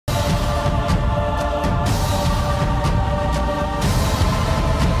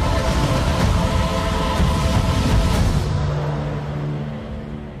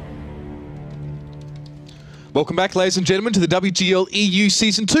Welcome back, ladies and gentlemen, to the WGLEU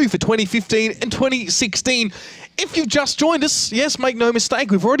Season 2 for 2015 and 2016. If you've just joined us, yes, make no mistake,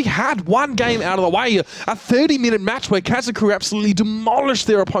 we've already had one game out of the way, a 30-minute match where WGLEU absolutely demolished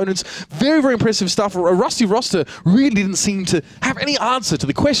their opponents. Very, very impressive stuff. A rusty roster really didn't seem to have any answer to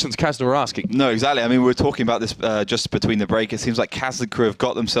the questions WGLEU were asking. No, exactly. I mean, we were talking about this just between the break. It seems like WGLEU have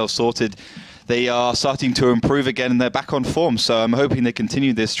got themselves sorted. They are starting to improve again, and they're back on form. So I'm hoping they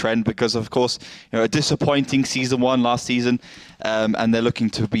continue this trend because, of course, a disappointing Season 1 last season, and they're looking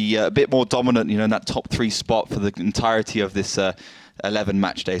to be a bit more dominant, in that top 3 spot for the entirety of this 11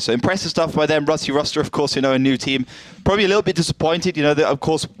 match day. So impressive stuff by them. Rusty roster, of course, a new team. Probably a little bit disappointed, they, of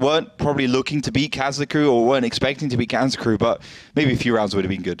course, weren't probably looking to beat WGLEU or weren't expecting to beat WGLEU, but maybe a few rounds would have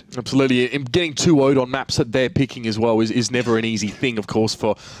been good. Absolutely. And getting 2-0'd on maps that they're picking as well is never an easy thing, of course,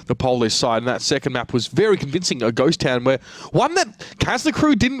 for the Polish side. And that second map was very convincing, a ghost town, where one that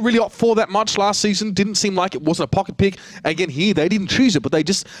WGLEU didn't really opt for that much last season, didn't seem like it wasn't a pocket pick. Again, here, they didn't choose it, but they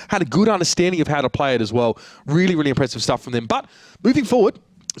just had a good understanding of how to play it as well. Really, really impressive stuff from them. But moving forward,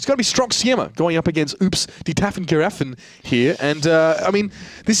 it's going to be Stronk Siema going up against Oops die Taffengeraffen here. And, I mean,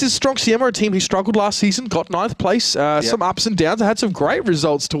 this is Stronk Siema, a team who struggled last season, got 9th place, some ups and downs. They had some great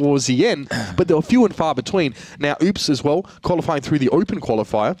results towards the end, but they were few and far between. Now, Oops as well, qualifying through the Open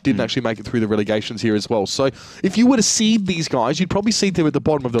qualifier, didn't actually make it through the relegations here as well. So if you were to seed these guys, you'd probably seed them at the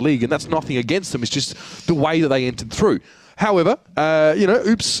bottom of the league, and that's nothing against them. It's just the way that they entered through. However,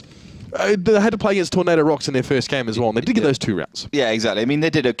 Oops... they had to play against Tornado Rocks in their first game as well, and they did get those 2 rounds. Yeah, exactly. I mean, they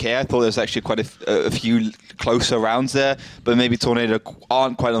did okay. I thought there was actually quite a few closer rounds there, but maybe Tornado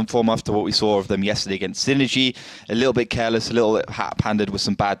aren't quite on form after what we saw of them yesterday against Synergy. A little bit careless, a little bit hat-handed with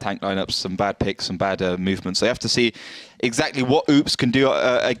some bad tank lineups, some bad picks, some bad movements. So you have to see exactly what Oops can do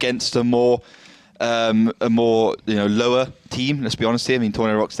against a more lower team. Let's be honest here. I mean,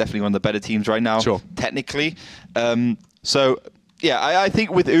 Tornado Rocks definitely one of the better teams right now, technically. Yeah, I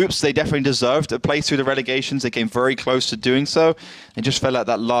think with Oops, they definitely deserved a place through the relegations. They came very close to doing so. They just fell at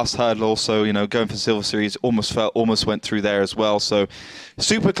that last hurdle also, going for Silver Series, almost went through there as well. So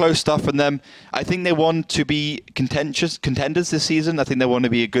super close stuff from them. I think they want to be contenders this season. I think they want to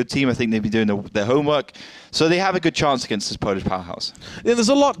be a good team. I think they've been doing their homework. So they have a good chance against this Polish powerhouse. Yeah, there's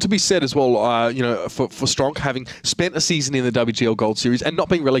a lot to be said as well, for Stronk, having spent a season in the WGL Gold Series and not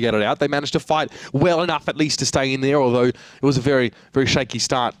being relegated out. They managed to fight well enough at least to stay in there, although it was a very, very shaky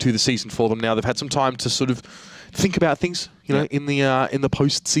start to the season for them. Now they've had some time to sort of think about things, in the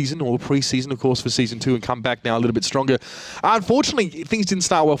post-season or the pre-season, of course, for Season 2 and come back now a little bit stronger. Unfortunately, things didn't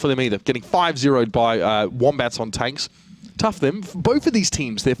start well for them either, getting 5-0'd by Wombats on tanks. Tough them. Both of these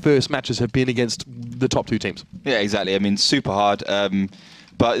teams, their first matches have been against the top 2 teams. Yeah, exactly. I mean, super hard.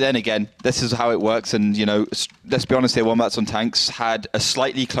 But then again, this is how it works. And, let's be honest here, Wombats on Tanks had a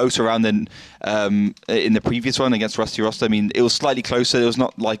slightly closer round than in the previous one against Rusty Roster. I mean, it was slightly closer. It was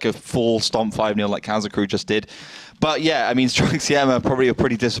not like a full stomp 5-0 like WGLEU just did. But yeah, I mean, Stronk Siema probably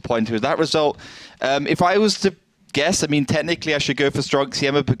pretty disappointed with that result. If I was to guess, I mean, technically I should go for Stronk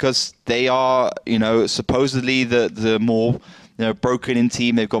Siema because they are, supposedly the more broken in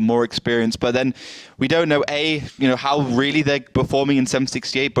team. They've got more experience, but then we don't know how really they're performing in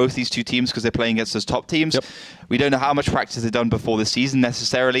 768, both these 2 teams, because they're playing against those top teams. We don't know how much practice they've done before the season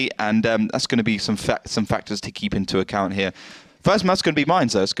necessarily, and that's going to be some factors to keep into account here. First match's going to be mine,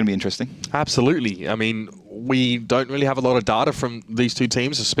 so it's going to be interesting. Absolutely. I mean, we don't really have a lot of data from these 2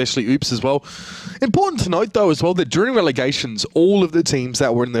 teams, especially Oops as well. Important to note, though, as well, that during relegations, all of the teams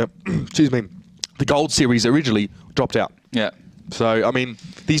that were in the, the Gold Series originally dropped out. Yeah. So, I mean,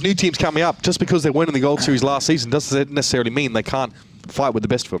 these new teams coming up, just because they weren't in the Gold Series last season, doesn't necessarily mean they can't fight with the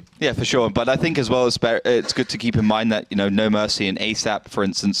best of them. Yeah, for sure. But I think as well, it's good to keep in mind that, No Mercy and ASAP, for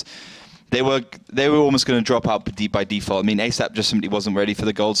instance, they were almost going to drop out by default. I mean, ASAP just simply wasn't ready for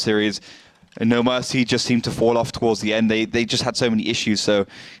the Gold Series. And No Mercy just seemed to fall off towards the end. They just had so many issues. So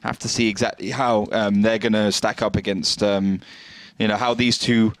have to see exactly how they're going to stack up against, how these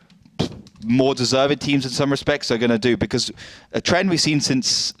 2 more deserved teams in some respects are going to do, because a trend we've seen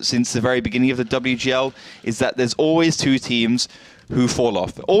since the very beginning of the WGL is that there's always 2 teams who fall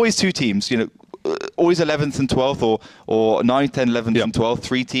off. Always 2 teams, always 11th and 12th or 9th, 10th, 11th and 12th,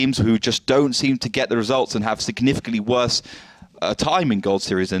 3 teams who just don't seem to get the results and have significantly worse time in Gold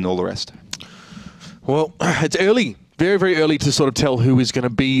Series than all the rest. Well, it's early. Very, very early to sort of tell who is going to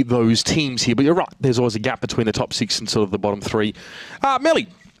be those teams here, but you're right. There's always a gap between the top 6 and sort of the bottom 3. Melly,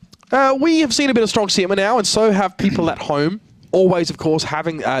 we have seen a bit of Stronk Siema now, and so have people at home. always, of course,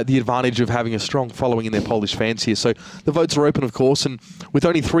 having the advantage of having a strong following in their Polish fans here. So the votes are open, of course, and with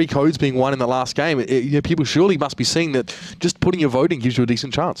only 3 codes being won in the last game, you know, people surely must be seeing that just putting your vote in gives you a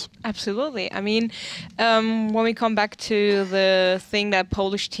decent chance. Absolutely. I mean, when we come back to the thing that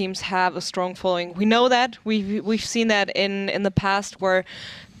Polish teams have a strong following, we know that. We've seen that in the past where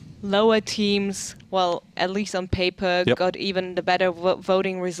lower teams, well, at least on paper, got even the better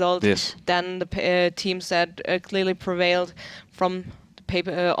voting result than the teams that clearly prevailed from the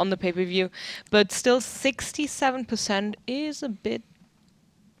paper on the pay-per-view. But still, 67% is a bit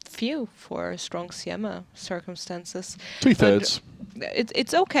few for Stronk Siema circumstances. 2/3.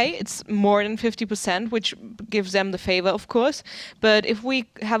 It's okay. It's more than 50%, which gives them the favor, of course. But if we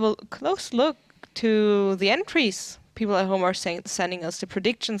have a close look to the entries, people at home are sending us the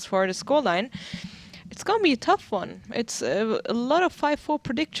predictions for the scoreline. It's going to be a tough one. It's a lot of 5-4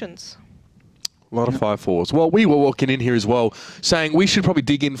 predictions. A lot of 5-4s. Well, we were walking in here as well, saying we should probably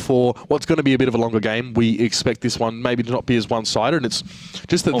dig in for what's going to be a bit of a longer game. We expect this one maybe to not be as one-sided, and it's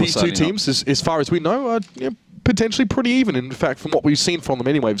just that these two teams, as far as we know, are potentially pretty even. In fact, from what we've seen from them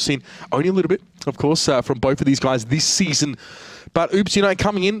anyway, we've seen only a little bit, of course, from both of these guys this season. But oops, you know,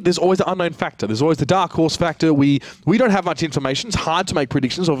 coming in, there's always the unknown factor. There's always the dark horse factor. We don't have much information. It's hard to make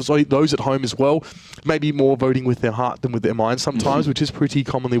predictions. Obviously, those at home as well, maybe more voting with their heart than with their mind sometimes, which is pretty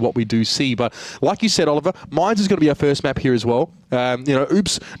commonly what we do see. But like you said, Oliver, Mines is going to be our first map here as well. You know,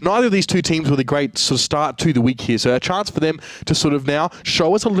 oops, neither of these two teams with a great sort of start to the week here. So a chance for them to sort of now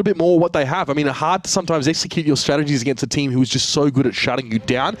show us a little bit more what they have. I mean, it's hard to sometimes execute your strategies against a team who is just so good at shutting you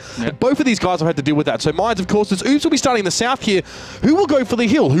down. And both of these guys have had to deal with that. So Mines, of course, is oops will be starting in the south here. Who will go for the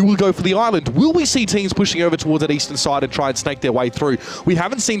hill? Who will go for the island? Will we see teams pushing over towards that eastern side and try and snake their way through? We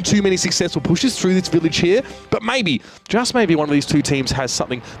haven't seen too many successful pushes through this village here, but maybe, just maybe, one of these two teams has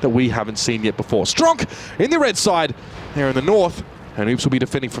something that we haven't seen yet before. Stronk in the red side, there in the north, and Oops will be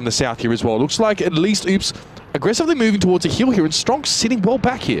defending from the south here as well. Looks like at least Oops aggressively moving towards a hill here, and Stronk's sitting well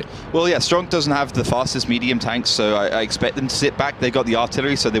back here. Well, yeah, Stronk doesn't have the fastest medium tanks, so I expect them to sit back. They got the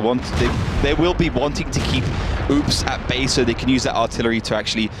artillery, so they will be wanting to keep Oops at bay so they can use that artillery to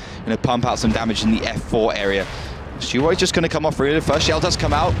actually, you know, pump out some damage in the F4 area. Sturoy's just going to come off really. The first shell does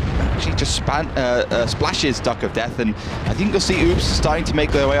come out. Actually just splashes Duck of Death, and I think you'll see Oops starting to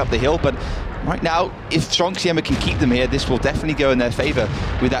make their way up the hill, but right now, if Stronk Siema can keep them here, this will definitely go in their favor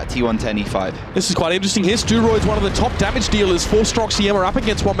with that T110 E5. This is quite interesting here. Sturoy's one of the top damage dealers for Stronk Siema up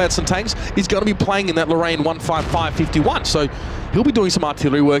against Wombats and Tanks. He's going to be playing in that Lorraine 15551, so he'll be doing some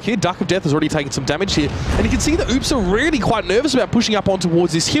artillery work here. Duck of Death has already taken some damage here, and you can see the Oops are really quite nervous about pushing up on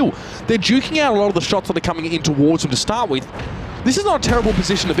towards this hill. They're duking out a lot of the shots that are coming in towards them to start with. This is not a terrible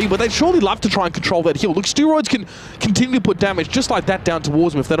position to be, but they'd surely love to try and control that hill. Look, Steroids can continue to put damage just like that down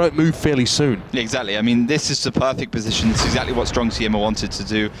towards them if they don't move fairly soon. Yeah, exactly. I mean, this is the perfect position. This is exactly what Stronk Siema wanted to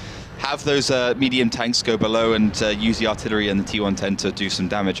do. Have those medium tanks go below and use the artillery and the T110 to do some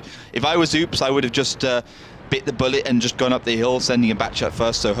damage. If I was Oops, I would have just bit the bullet and just gone up the hill, sending a batch shot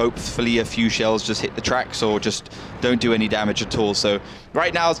first, so hopefully a few shells just hit the tracks or just don't do any damage at all. So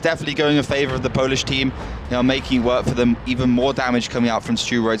right now it's definitely going in favor of the Polish team, you know, making it work for them. Even more damage coming out from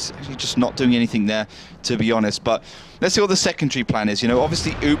Sturoids, actually just not doing anything there, to be honest. But let's see what the secondary plan is. You know,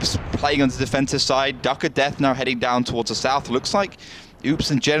 obviously Oops playing on the defensive side, Duck of Death now heading down towards the south. Looks like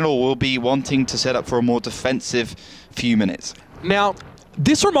Oops in general will be wanting to set up for a more defensive few minutes. Now,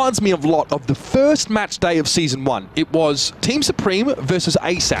 this reminds me of a lot of the first match day of Season 1. It was Team Supreme versus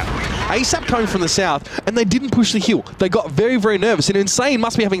ASAP. ASAP coming from the south, and they didn't push the hill. They got very, very nervous. And Insane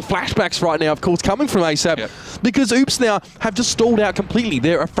must be having flashbacks right now, of course, coming from ASAP, because Oops now have just stalled out completely.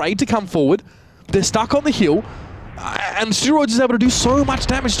 They're afraid to come forward. They're stuck on the hill. And Steroids is able to do so much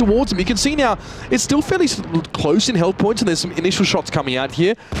damage towards them. You can see now it's still fairly close in health points, and there's some initial shots coming out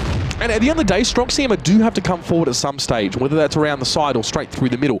here. And at the end of the day, Stronk Siema do have to come forward at some stage, whether that's around the side or straight through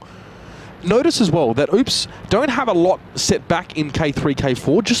the middle. Notice as well that Oops don't have a lot set back in K3,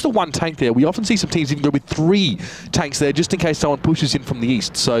 K4, just the one tank there. We often see some teams even go with 3 tanks there just in case someone pushes in from the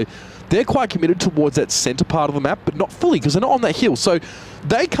east. So they're quite committed towards that center part of the map, but not fully because they're not on that hill. So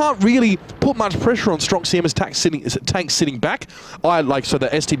they can't really put much pressure on Stronk Siema's tanks sitting back. So the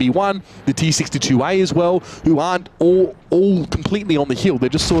STB1, the T62A as well, who aren't all completely on the hill. They're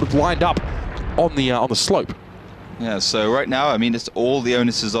just sort of lined up on the slope. Yeah, so right now, I mean, it's all the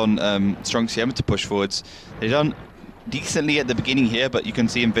onus is on Stronk Siema to push forwards. They've done decently at the beginning here, but you can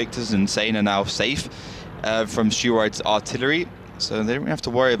see Invictus and Insane are now safe from Sturoid's artillery. So they don't have to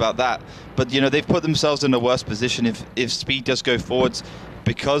worry about that. But, you know, they've put themselves in a worse position if Speed does go forwards.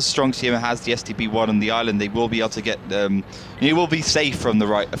 Because Stronk Siema has the STB1 on the island, they will be able to get... he will be safe from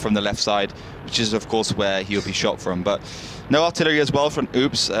the left side, which is, of course, where he'll be shot from. But no artillery as well from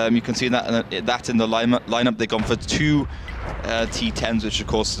Oops. You can see that in the lineup. They've gone for 2 T10s, which, of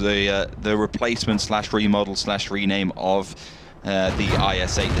course, the replacement / remodel / rename of the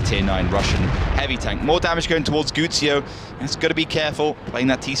IS-8, the Tier 9 Russian heavy tank. More damage going towards Guzio. It's got to be careful playing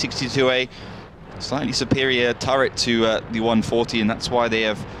that T-62A. Slightly superior turret to the 140, and that's why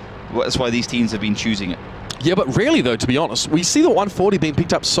these teams have been choosing it. Yeah, but rarely, though, to be honest. We see the 140 being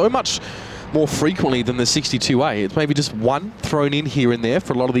picked up so much more frequently than the 62A. It's maybe just one thrown in here and there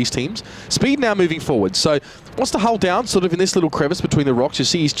for a lot of these teams. Speed now moving forward. So wants to hull down sort of in this little crevice between the rocks. You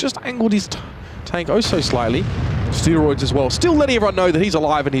see he's just angled his tank oh so slightly. Steroids as well. Still letting everyone know that he's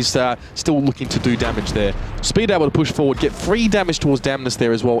alive and he's still looking to do damage there. Speed able to push forward, get 3 damage towards Damnus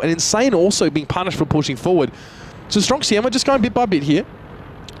there as well. And Insane also being punished for pushing forward. So Stronk Siema just going bit by bit here.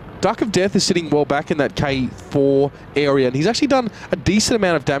 Duck of Death is sitting well back in that K4 area, and he's actually done a decent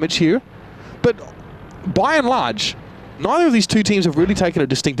amount of damage here. But by and large, neither of these two teams have really taken a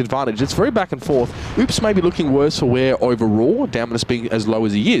distinct advantage. It's very back and forth. Oops may be looking worse for wear overall, Damnus being as low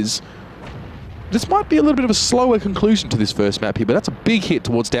as he is. This might be a little bit of a slower conclusion to this first map here, but that's a big hit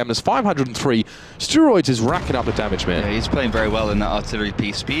towards Damnus. 503. Steroids is racking up the damage, man. Yeah, he's playing very well in that artillery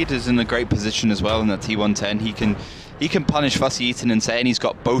piece. Speed is in a great position as well in that T110. He can punish Fussy Eaton and Insane. He's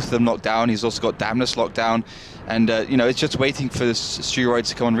got both of them locked down. He's also got Damnus locked down. And, you know, it's just waiting for the Steroids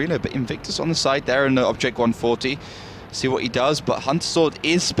to come on reload. But Invictus on the side there in the Object 140. See what he does. But Hunter Sword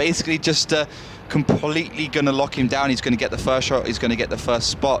is basically just completely going to lock him down. He's going to get the first shot. He's going to get the first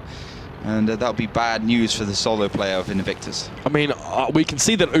spot. And that'll be bad news for the solo player of Invictus. I mean, we can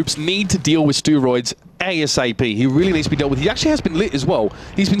see that Oops need to deal with Steroids ASAP. He really needs to be dealt with. He actually has been lit as well.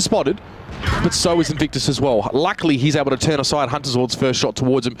 He's been spotted, but so is Invictus as well. Luckily, he's able to turn aside Hunter Sword's first shot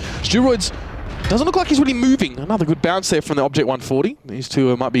towards him. Steroids doesn't look like he's really moving. Another good bounce there from the Object 140. These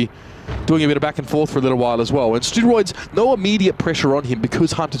two might be doing a bit of back and forth for a little while as well. And Steroids, no immediate pressure on him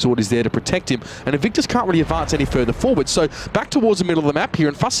because Hunter Sword is there to protect him. And Invictus can't really advance any further forward. So back towards the middle of the map here,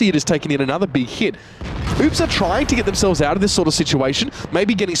 and Fussy is taking in another big hit. Oops are trying to get themselves out of this sort of situation.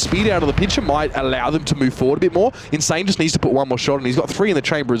 Maybe getting Speed out of the picture might allow them to move forward a bit more. Insane just needs to put one more shot, and he's got 3 in the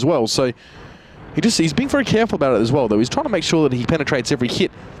chamber as well. So he's being very careful about it as well, though. He's trying to make sure that he penetrates every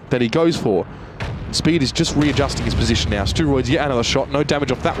hit that he goes for. And Speed is just readjusting his position now. Steroids, yet another shot. No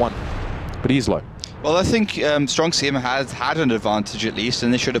damage off that one, but he is low. Well, I think Stronk Siema has had an advantage at least,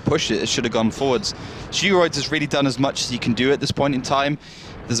 and they should have pushed it. It should have gone forwards. Steroids has really done as much as he can do at this point in time.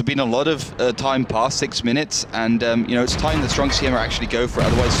 There's been a lot of time past 6 minutes, and you know, it's time that Stronk Siema actually go for it.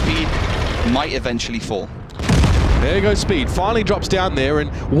 Otherwise, Speed might eventually fall. There goes Speed. Finally drops down there,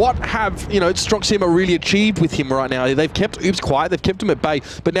 and what have, you know, Stronk Siema really achieved with him right now? They've kept Oops quiet, they've kept him at bay,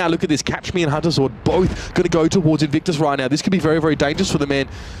 but now look at this. Catch Me and Hunter Sword both going to go towards Invictus right now. This could be very, very dangerous for the man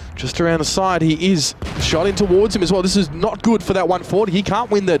just around the side. He is shot in towards him as well. This is not good for that 140. He can't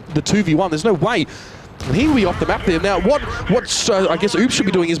win the 2v1. There's no way. And he will be off the map there. Now, what I guess Oops should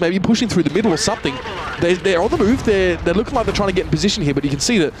be doing is maybe pushing through the middle or something. They're on the move. They're looking like they're trying to get in position here, but you can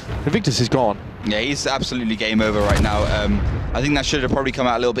see that Invictus is gone. Yeah, he's absolutely game over right now. I think that should have probably come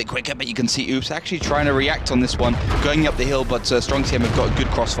out a little bit quicker, but you can see Oops actually trying to react on this one, going up the hill, but Stronk Siema have got a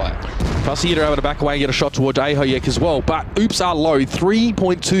good crossfire. Fussy able to back away and get a shot towards Ahoyek as well, but Oops are low.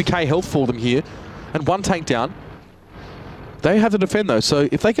 3.2k health for them here, and 1 tank down. They have to defend though, so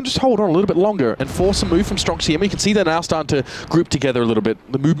if they can just hold on a little bit longer and force a move from Stronk Siema, you can see they're now starting to group together a little bit.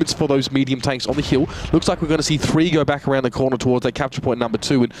 The movements for those medium tanks on the hill. Looks like we're going to see 3 go back around the corner towards that capture point number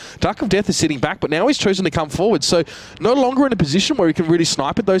 2. And Duck of Death is sitting back, but now he's chosen to come forward. So no longer in a position where he can really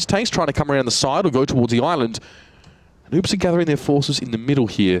snipe at those tanks, trying to come around the side or go towards the island. And Oops are gathering their forces in the middle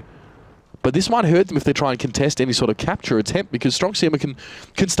here. But this might hurt them if they try and contest any sort of capture attempt, because Stronk Siema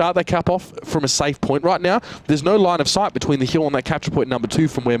can start that cap off from a safe point right now. There's no line of sight between the hill and that capture point number 2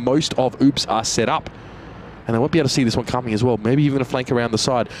 from where most of Oops are set up. And they won't be able to see this one coming as well. Maybe even a flank around the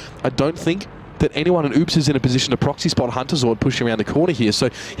side. I don't think that anyone in Oops is in a position to proxy spot Hunter Sword pushing around the corner here, so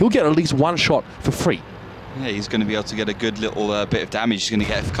he'll get at least 1 shot for free. Yeah, he's going to be able to get a good little bit of damage. He's going to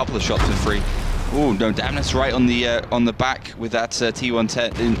get a couple of shots for free. Oh no, Damnus right on the back with that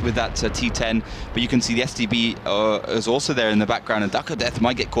T110 with that T10, but you can see the STB is also there in the background, and Duck of Death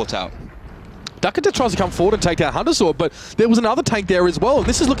might get caught out. Duckett tries to come forward and take out Hunter Sword, but there was another tank there as well, and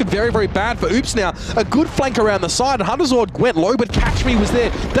this is looking very, very bad for Oops now. A good flank around the side, and Hunter Sword went low, but Catch Me was there.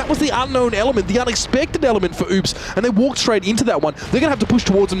 That was the unknown element, the unexpected element for Oops, and they walked straight into that one. They're going to have to push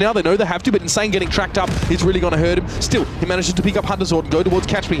towards him now. They know they have to, but Insane getting tracked up is really going to hurt him. Still, he manages to pick up Hunter Sword and go towards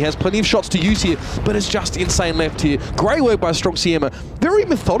Catch Me. He has plenty of shots to use here, but it's just Insane left here. Great work by Stronk Siema. Very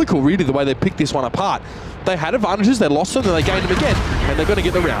methodical, really, the way they picked this one apart. They had advantages, they lost them, then they gained them again, and they're going to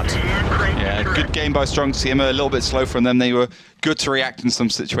get the round. Yeah, good game by Stronk Siema. A little bit slow from them. They were good to react in some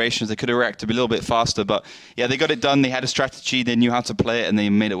situations. They could have reacted a little bit faster, but yeah, they got it done. They had a strategy, they knew how to play it, and they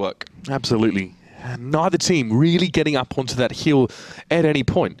made it work. Absolutely. Neither team really getting up onto that hill at any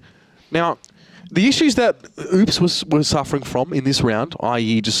point. Now, the issues that Oops was suffering from in this round,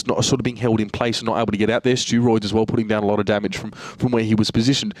 i.e. just not sort of being held in place and not able to get out there, Steroids as well, putting down a lot of damage from where he was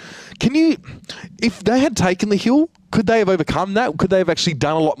positioned. Can you, if they had taken the hill, could they have overcome that? Could they have actually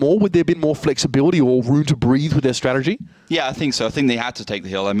done a lot more? Would there have been more flexibility or room to breathe with their strategy? Yeah, I think so. I think they had to take the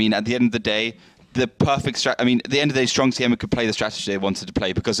hill. I mean, at the end of the day, the perfect at the end of the day, Stronk Siema could play the strategy they wanted to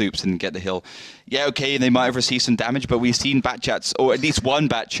play because Oops didn't get the hill. Yeah, okay, they might have received some damage, but we've seen Batchats, or at least one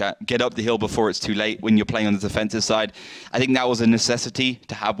Batchat, get up the hill before it's too late when you're playing on the defensive side. I think that was a necessity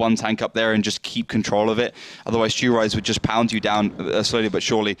to have one tank up there and just keep control of it. Otherwise, Steroids would just pound you down slowly but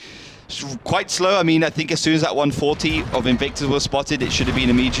surely. Quite slow. I mean, I think as soon as that 140 of Invictus was spotted, it should have been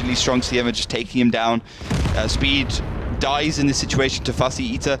immediately Stronk Siema just taking him down. Speed dies in this situation to Fussy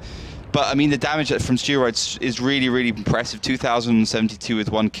Eater. But, I mean, the damage from Steroids is really, really impressive. 2,072 with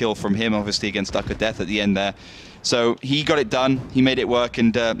one kill from him, obviously, against Duck of Death at the end there. So he got it done. He made it work,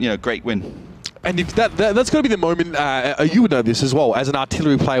 and, you know, great win. And if that's got to be the moment, you would know this as well, as an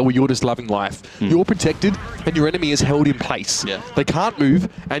artillery player where you're just loving life. You're protected and your enemy is held in place. Yeah. They can't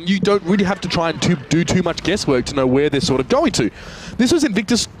move and you don't really have to try and do too much guesswork to know where they're sort of going to. This was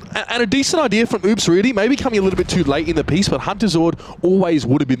Invictus, and a decent idea from Oops really, maybe coming a little bit too late in the piece, but Hunter Zord always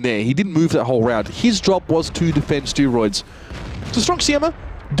would have been there. He didn't move that whole round. His job was to defend Steroids. So Stronk Siema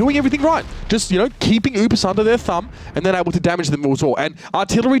doing everything right. Just, you know, keeping Oops under their thumb and then able to damage them as well. And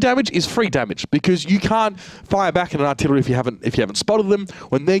artillery damage is free damage because you can't fire back at an artillery if you haven't spotted them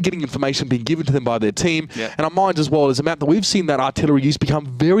when they're getting information being given to them by their team. Yeah. And our mind as well is a map that we've seen that artillery use become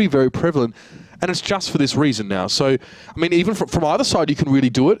very, very prevalent. And it's just for this reason now. So, I mean, even from either side, you can really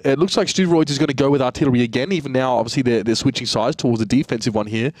do it. It looks like Steroids is going to go with artillery again. Even now, obviously, they're switching sides towards the defensive one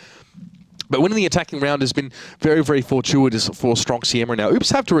here. But winning the attacking round has been very, very fortuitous for Stronk Siema now. Oops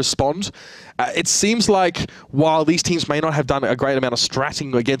have to respond. It seems like while these teams may not have done a great amount of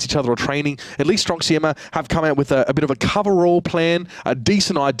stratting against each other or training, at least Stronk Siema have come out with a bit of a cover-all plan, a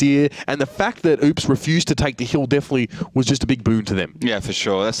decent idea, and the fact that Oops refused to take the hill definitely was just a big boon to them. Yeah, for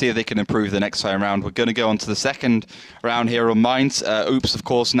sure. Let's see if they can improve the next time round. We're going to go on to the second round here on Mines. Oops, of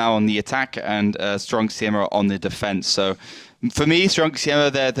course, now on the attack, and Stronk Siema on the defense. So, for me, Stronk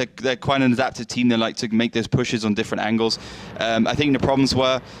Siema, they're quite an adaptive team. They like to make those pushes on different angles. I think the problems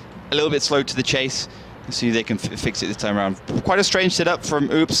were a little bit slow to the chase. Let's see if they can fix it this time around. Quite a strange setup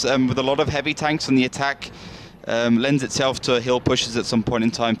from Oops with a lot of heavy tanks on the attack. Lends itself to hill pushes at some point in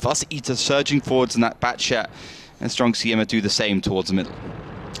time. Fuss Eater surging forwards in that Batchat, and Stronk Siema do the same towards the middle.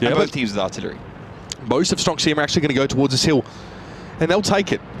 Yeah, and both teams with artillery. Most of Stronk Siema are actually going to go towards this hill, and they'll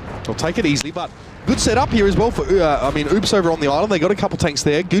take it. They'll take it easily, but good setup here as well for, Oops over on the island. They got a couple tanks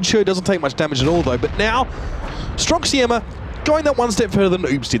there. Good show, doesn't take much damage at all though. But now, Stronk Siema going that one step further than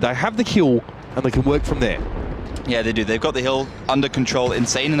Oops did. They have the kill, and they can work from there. Yeah, they do. They've got the hill under control.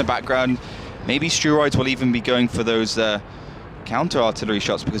 Insane in the background. Maybe Steroids will even be going for those counter-artillery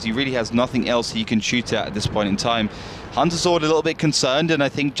shots because he really has nothing else he can shoot at this point in time. Hunter Sword a little bit concerned, and I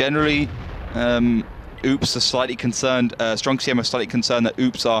think generally Oops are slightly concerned. Stronk Siema are slightly concerned that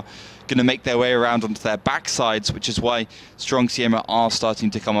Oops are going to make their way around onto their backsides, which is why Stronk Siema are starting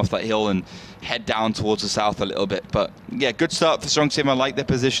to come off that hill and head down towards the south a little bit. But yeah, good start for Stronk Siema. I like their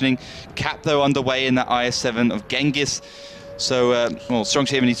positioning. Cap though underway in that IS-7 of Genghis. So, well, Stronk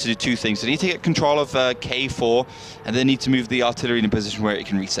Siema needs to do two things. They need to get control of K4, and they need to move the artillery in a position where it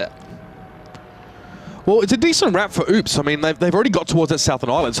can reset. Well, it's a decent wrap for Oops. I mean, they've already got towards that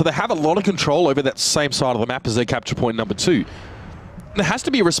southern island, so they have a lot of control over that same side of the map as their capture point number 2. There has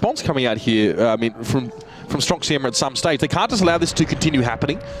to be a response coming out here, I mean, from Stronk Siema at some stage. They can't just allow this to continue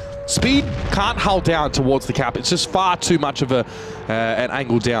happening. Speed can't hull down towards the cap. It's just far too much of an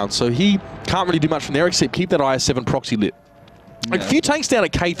angle down. So he can't really do much from there except keep that IS-7 proxy lit. Yeah. A few tanks down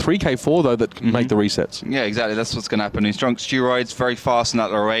at K3, K4, though, that can make the resets. Yeah, exactly. That's what's going to happen. Stronk Steroids very fast in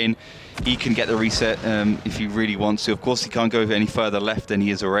that Lorraine. He can get the reset if he really wants to. Of course, he can't go any further left than he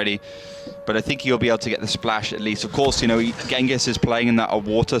is already. but I think he'll be able to get the splash at least. Of course, you know, Genghis is playing in that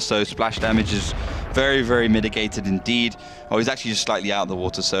water, so splash damage is very, very mitigated indeed. Oh, he's actually just slightly out of the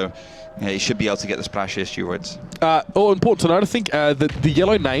water, so yeah, he should be able to get the splash here, Steroids. Important to note, I think that the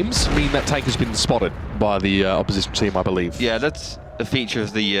yellow names mean that tank has been spotted by the opposition team, I believe. Yeah, that's a feature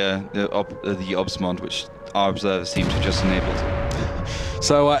of the obs mod, which our observers seem to have just enabled.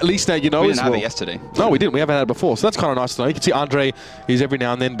 So at least now you know we as didn't well. have it yesterday. No, we didn't. We haven't had it before. So that's kind of nice to know. You can see Andre is every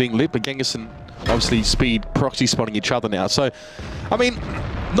now and then being lit, but Genghis and obviously Speed proxy spotting each other now. So, I mean,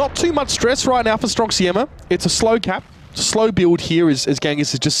 not too much stress right now for Stronk Siema. It's a slow cap, slow build here as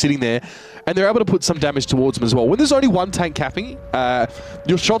Genghis is just sitting there, and they're able to put some damage towards him as well. When there's only one tank capping,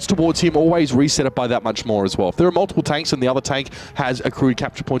 your shots towards him always reset it by that much more as well. If there are multiple tanks and the other tank has accrued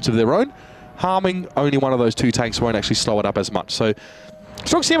capture points of their own, harming only one of those two tanks won't actually slow it up as much. So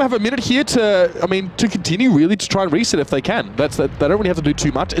Stronk Siema have a minute here to continue really to try and reset if they can. They don't really have to do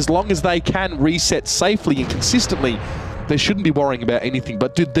too much. As long as they can reset safely and consistently, they shouldn't be worrying about anything.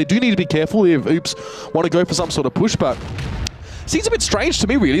 But they do need to be careful if Oops want to go for some sort of push, but seems a bit strange to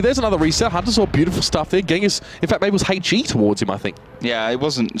me, really. There's another reset. Hunter saw beautiful stuff there. Genghis, in fact, maybe it was HE towards him, I think. Yeah, it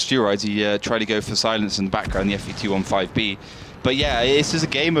wasn't Steroids. He tried to go for silence in the background, the FE2 on 5B. But yeah, this is a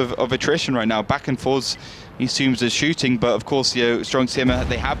game of attrition right now. Back and forth, he assumes there's shooting, but of course, you know, Stronk Siema,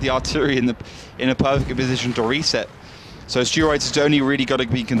 they have the artillery in a perfect position to reset. So Steroids has only really got to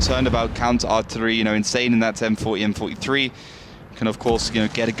be concerned about counter artillery. You know, Insane in that M40, M43 can of course, you know,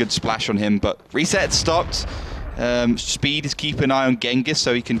 get a good splash on him. But reset stopped. Speed is keeping an eye on Genghis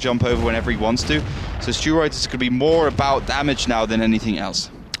so he can jump over whenever he wants to. So Steroids is going to be more about damage now than anything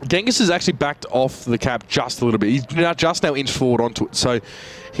else. Genghis has actually backed off the cap just a little bit. He's just now inched forward onto it. So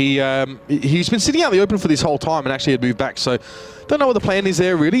he's been sitting out in the open for this whole time and actually had moved back. So don't know what the plan is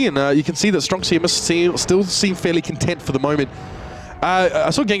there really. And you can see that Stronk Siema still seem fairly content for the moment.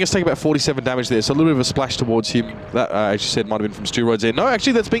 I saw Genghis take about 47 damage there, so a little bit of a splash towards him. That, as you said, might have been from Steroids there. No,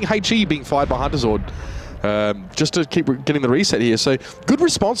 actually that's being HE being fired by Hunterzord. Just to keep getting the reset here. So good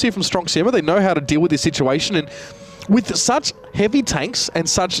response here from Stronk Siema. They know how to deal with this situation, and with such heavy tanks and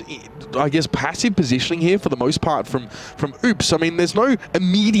such, I guess, passive positioning here for the most part from Oops. I mean, there's no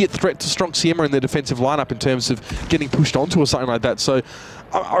immediate threat to Stronk Siema in their defensive lineup in terms of getting pushed onto or something like that. So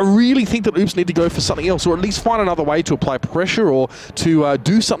I really think that Oops need to go for something else, or at least find another way to apply pressure or to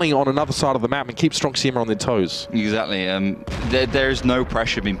do something on another side of the map and keep Stronk Siema on their toes. Exactly. There's no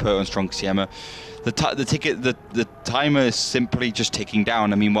pressure being put on Stronk Siema. The timer is simply just ticking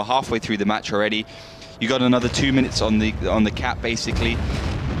down. I mean, we're halfway through the match already. You got another 2 minutes on the cap, basically.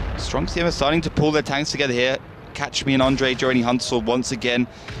 Stronk Siema starting to pull their tanks together here. Catch Me and Andre joining Huntersword once again.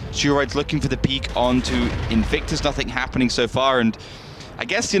 Steroids looking for the peak onto Invictus. Nothing happening so far, and I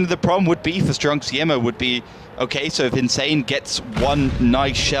guess, you know, the problem would be for Stronk Siema would be, okay, so if Insane gets one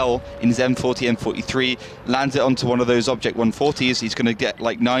nice shell in his M40, M43, lands it onto one of those Object 140s, he's going to get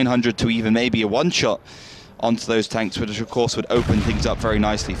like 900 to even maybe a one-shot onto those tanks, which of course would open things up very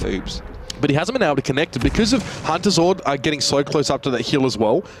nicely for Oops. But he hasn't been able to connect it because of Hunterzord getting so close up to that hill as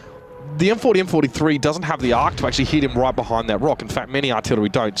well. The M40, M43 doesn't have the arc to actually hit him right behind that rock. In fact, many artillery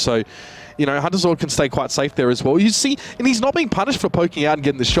don't. So, you know, Hunterzord can stay quite safe there as well. You see, and he's not being punished for poking out and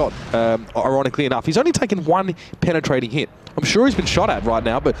getting the shot, ironically enough. He's only taken one penetrating hit. I'm sure he's been shot at right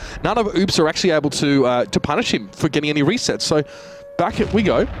now, but none of Oops are actually able to punish him for getting any resets. So, back we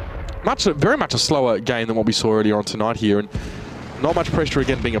go. Very much a slower game than what we saw earlier on tonight here. And not much pressure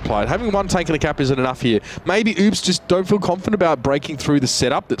again being applied. Having one tank in the cap isn't enough here. Maybe Oops just don't feel confident about breaking through the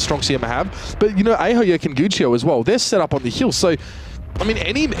setup that Stronk Siema have. But, you know, Ahoyek and Guccio as well, they're set up on the hill. So, I mean,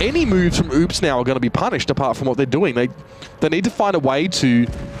 any moves from Oops now are going to be punished apart from what they're doing. They need to find a way to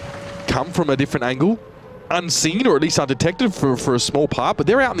come from a different angle, unseen or at least undetected for a small part, but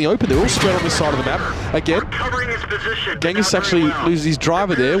they're out in the open. They're all spread on this side of the map. Again, Genghis actually loses his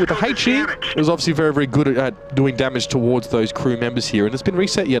driver there with the HE. It was obviously very, very good at doing damage towards those crew members here, and it's been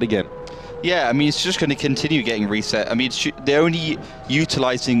reset yet again. Yeah, I mean, it's just going to continue getting reset. I mean, they're only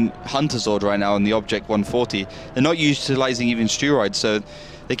utilizing Hunterzord right now on the Object 140. They're not utilizing even Steroids, so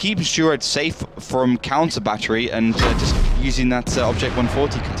they keep Steroids safe from counter battery and just using that Object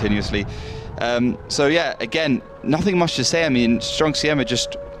 140 continuously. So yeah, again, nothing much to say. I mean, Stronk Siema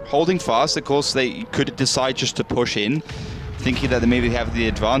just holding fast. Of course, they could decide just to push in, thinking that they maybe have the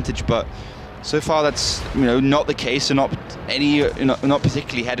advantage, but so far that's, you know, not the case, and not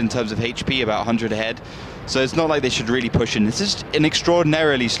particularly ahead in terms of HP, about 100 ahead. So it's not like they should really push in. This is an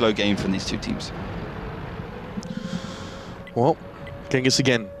extraordinarily slow game from these two teams. Well, Genghis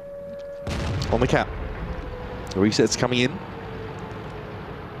again on the cap. The reset's coming in.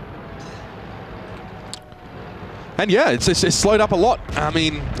 And yeah, it's slowed up a lot. I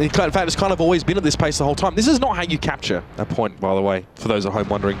mean, in fact, it's kind of always been at this pace the whole time. This is not how you capture that point, by the way, for those at home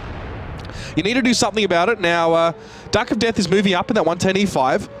wondering. You need to do something about it. Now, Duck of Death is moving up in that 110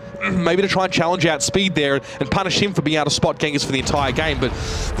 E5. Maybe to try and challenge out speed there and punish him for being able to spot Genghis for the entire game. But,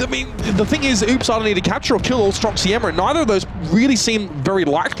 I mean, the thing is, Oops either need to capture or kill all Stronk Siema, and neither of those really seem very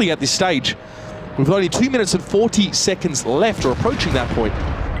likely at this stage. With only 2 minutes and 40 seconds left, or approaching that point.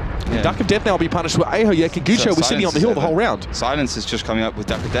 Yeah. Duck of Death now will be punished with Ahoyek, and Gucho was sitting on the hill the whole round. Silence is just coming up with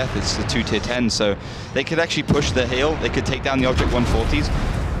Duck of Death. It's the 2 tier 10, so they could actually push the hill. They could take down the object 140s.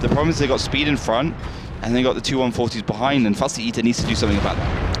 The problem is they got speed in front, and they got the 2 140s behind, and Fussy Eater needs to do something about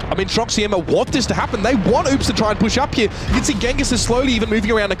that. I mean, Stronk Siema want this to happen. They want Oops to try and push up here. You can see Genghis is slowly even moving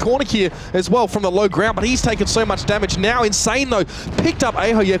around the corner here as well from the low ground, but he's taken so much damage. Now, Insane, though, picked up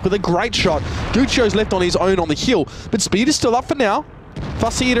Ahoyek with a great shot. Gucho's left on his own on the hill, but speed is still up for now.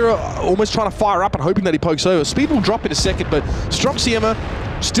 Fussy Eater almost trying to fire up and hoping that he pokes over. Speed will drop in a second, but Stronk Siema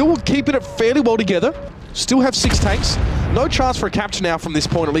still keeping it fairly well together. Still have 6 tanks. No chance for a capture now from this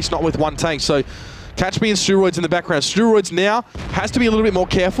point, at least not with 1 tank. So Catch Me and Steroids in the background. Steroids now has to be a little bit more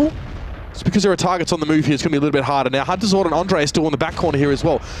careful. It's because there are targets on the move here. It's going to be a little bit harder. Now, Hunterzord and Andre are still in the back corner here as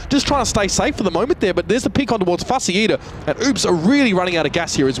well. Just trying to stay safe for the moment there, but there's the pick on towards Fussy Eater. And Oops are really running out of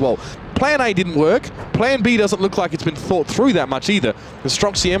gas here as well. Plan A didn't work. Plan B doesn't look like it's been thought through that much either. The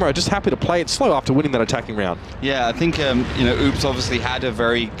Stronk Siema are just happy to play it slow after winning that attacking round. Yeah, I think, you know, Oops obviously had a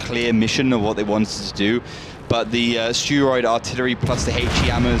very clear mission of what they wanted to do. But the Steroid Artillery plus the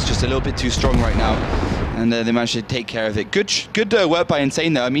HE ammo is just a little bit too strong right now. And they managed to take care of it. Good work by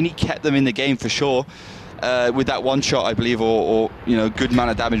Insane, though. I mean, he kept them in the game for sure. With that 1 shot, I believe, or you know, good amount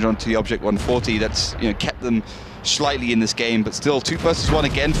of damage onto the Object 140. That's, you know, kept them slightly in this game. But still, 2 versus 1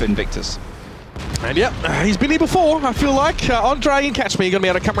 again for Invictus. And yeah, he's been here before, I feel like. Andre and Catch Me are going to be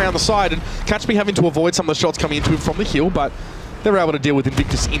able to come around the side, and Catch Me having to avoid some of the shots coming into him from the hill, but they're able to deal with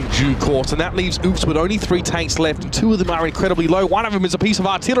Invictus in due course, and that leaves Oops with only 3 tanks left, and 2 of them are incredibly low. One of them is a piece of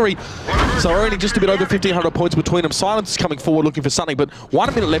artillery, so only just a bit over 1,500 points between them. Silence is coming forward looking for something, but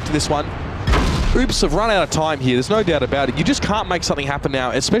 1 minute left in this one. Oops have run out of time here, there's no doubt about it. You just can't make something happen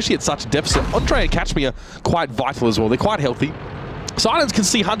now, especially at such a deficit. Andre and Catch Me are quite vital as well, they're quite healthy. Silence can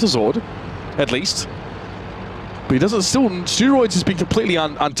see Hunterzord, at least. But he doesn't still, Steroids has been completely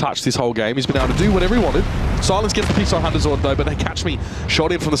untouched this whole game. He's been able to do whatever he wanted. Silence gets the piece on Hunterzord though, but they Catch Me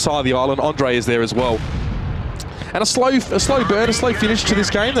shot in from the side of the island. Andre is there as well. And a slow burn, a slow finish to this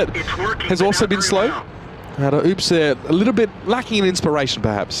game that has also been slow. Oops there, a little bit lacking in inspiration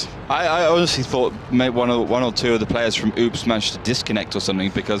perhaps. I honestly thought maybe one or two of the players from Oops managed to disconnect or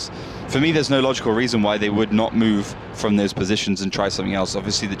something, because for me there's no logical reason why they would not move from those positions and try something else.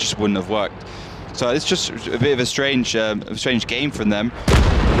 Obviously that just wouldn't have worked. So it's just a bit of a strange game from them.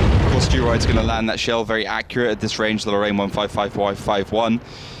 Of course, Steroid's going to land that shell very accurate at this range, the Lorraine 155Y51.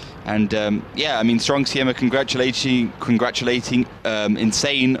 And yeah, I mean, Stronk Siema congratulating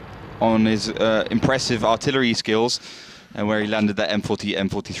Insane on his impressive artillery skills, and where he landed that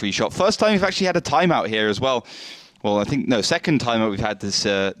M43 shot. First time we've actually had a timeout here as well. Well, I think, no, second timeout we've had this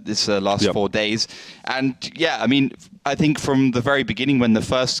last 4 days. And yeah, I mean, I think from the very beginning, when the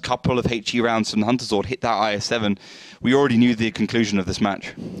first couple of HE rounds from Hunterzord hit that IS-7, we already knew the conclusion of this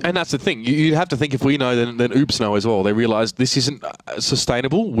match. And that's the thing. You have to think if we know, then Oops know as well. They realize this isn't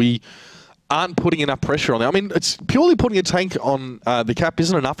sustainable. We aren't putting enough pressure on them. I mean, it's purely putting a tank on the cap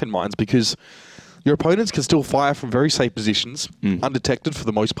isn't enough in mines, because your opponents can still fire from very safe positions, undetected for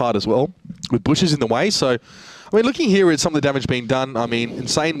the most part as well, with bushes in the way. So, I mean, looking here at some of the damage being done, I mean,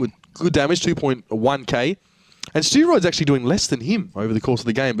 Insane with good damage, 2.1k. And Steroid's actually doing less than him over the course of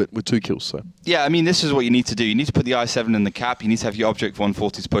the game, but with 2 kills. So yeah, I mean, this is what you need to do. You need to put the I-7 in the cap. You need to have your Object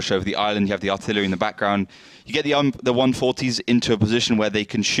 140s push over the island. You have the artillery in the background. You get the 140s into a position where they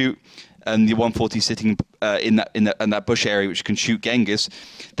can shoot, and the 140s sitting in that bush area, which can shoot Genghis.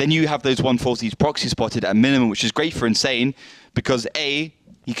 Then you have those 140s proxy spotted at minimum, which is great for Insane, because A,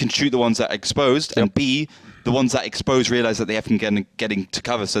 you can shoot the ones that are exposed, and B, the ones that expose realize that they have to getting to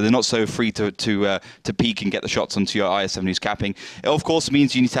cover, so they're not so free to peek and get the shots onto your IS-7 who's capping. It of course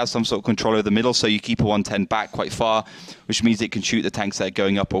means you need to have some sort of control over the middle, so you keep a 110 back quite far, which means it can shoot the tanks that are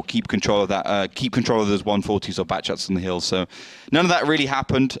going up, or keep control of that, keep control of those 140s or batch shots on the hill. So none of that really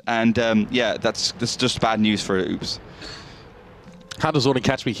happened, and yeah, that's just bad news for Oops. Hunterzord and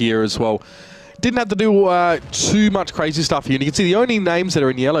Catch Me here as well. Didn't have to do too much crazy stuff here. And you can see the only names that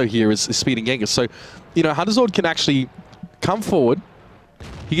are in yellow here is Speed and Genghis. So, you know, Hunterzord can actually come forward.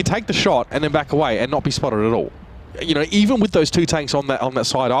 He can take the shot and then back away and not be spotted at all. You know, even with those 2 tanks on that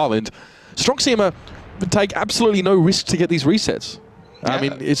side island, Stronk Siema would take absolutely no risk to get these resets. Yeah. I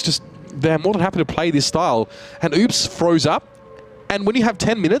mean, it's just they're more than happy to play this style. And Oops froze up. And when you have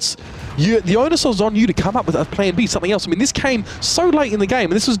 10 minutes, the onus was on you to come up with a plan B, something else. I mean, this came so late in the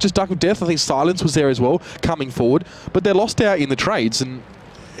game, and this was just Duck of Death. I think Silence was there as well, coming forward. But they lost out in the trades, and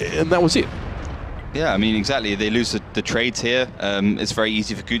that was it. Yeah, I mean, exactly. They lose the trades here. It's very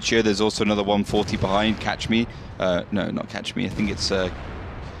easy for Guccio. There's also another 140 behind. Catch Me. No, not Catch Me. I think it's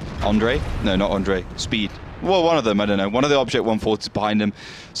Andre. No, not Andre. Speed. Well, one of them, I don't know. One of the Object 140s behind him.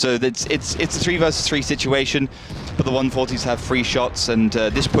 So it's a 3 versus 3 situation, but the 140s have 3 shots, and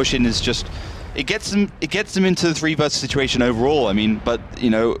this push-in is just... It gets them into the 3 versus situation overall. I mean, but, you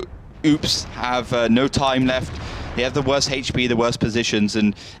know, Oops have no time left. They have the worst HP, the worst positions,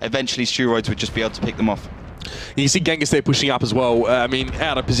 and eventually Steroids would just be able to pick them off. You see Genghis there pushing up as well. I mean,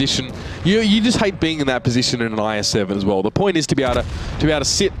 out of position. You just hate being in that position in an IS-7 as well. The point is to be able to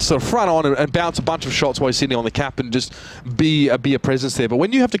sit sort of front on and bounce a bunch of shots while you're sitting on the cap and just be a presence there. But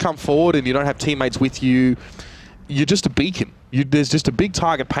when you have to come forward and you don't have teammates with you, you're just a beacon. There's just a big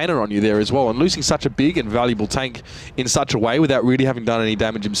target painter on you there as well. And losing such a big and valuable tank in such a way without really having done any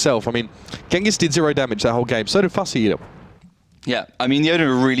damage himself. I mean, Genghis did 0 damage that whole game. So did Fussy either. Yeah, I mean, the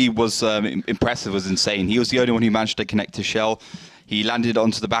owner really was impressive, was insane. He was the only one who managed to connect to Shell. He landed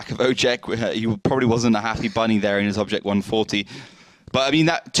onto the back of Ojek. He probably wasn't a happy bunny there in his Object 140. But, I mean,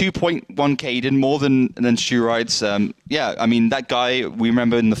 that 2.1k did more than Steroids. Yeah, I mean, that guy, we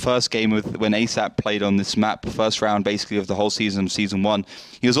remember in the first game when ASAP played on this map, first round basically of the whole season, Season 1,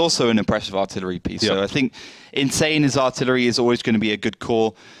 he was also an impressive artillery piece. Yep. So I think insane as artillery is always going to be a good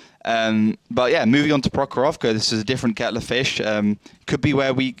call. But yeah, moving on to Prokhorovka, this is a different kettle of fish. Could be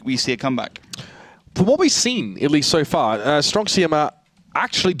where we see a comeback. From what we've seen, at least so far, Stronk Siema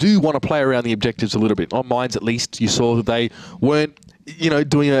actually do want to play around the objectives a little bit. On mines, at least, you saw that they weren't, you know,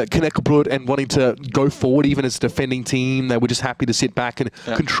 doing a connect and wanting to go forward even as a defending team. They were just happy to sit back and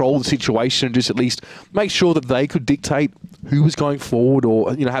control the situation and just at least make sure that they could dictate who was going forward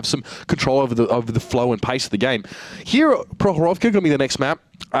or, you know, have some control over the flow and pace of the game. Here, Prokhorovka going to be the next map.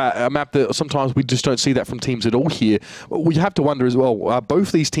 A map that sometimes we just don't see that from teams at all here. We have to wonder as well,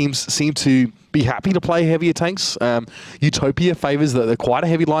 both these teams seem to be happy to play heavier tanks. Utopia favours they're quite a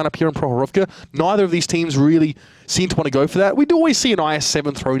heavy lineup here in Prokhorovka. Neither of these teams really seem to want to go for that. We do always see an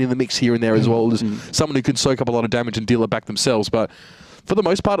IS-7 thrown in the mix here and there as well. There's someone who can soak up a lot of damage and deal it back themselves. But for the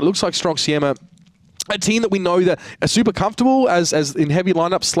most part, it looks like Stronk Siema, a team that we know that are super comfortable as in heavy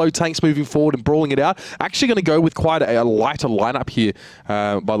lineups, slow tanks moving forward and brawling it out. Actually going to go with quite a lighter lineup here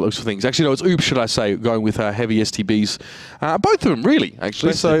by the looks of things. Actually, no, it's Oops, should I say, going with heavy STBs. Both of them, really,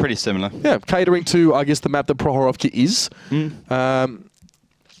 actually. So pretty similar. Yeah, catering to, I guess, the map that Prokhorovka is.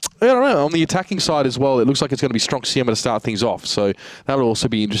 I don't know, on the attacking side as well, it looks like it's going to be Stronk Siema to start things off. So that'll also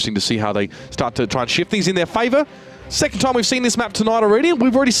be interesting to see how they start to try and shift things in their favour. Second time we've seen this map tonight already.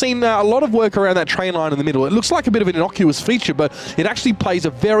 We've already seen a lot of work around that train line in the middle. It looks like a bit of an innocuous feature, but it actually plays a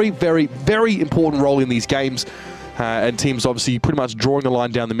very, very, very important role in these games. And teams obviously pretty much drawing the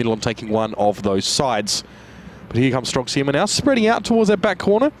line down the middle and taking one of those sides. But here comes Stronk Siema now, spreading out towards that back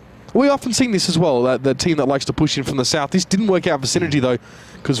corner. We often seen this as well, the team that likes to push in from the south. This didn't work out for Synergy though,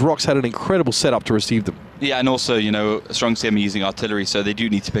 because Rox had an incredible setup to receive them. Yeah, and also, you know, Stronk Siema using artillery, so they do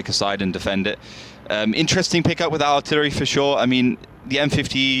need to pick a side and defend it. Interesting pickup with artillery for sure. I mean, the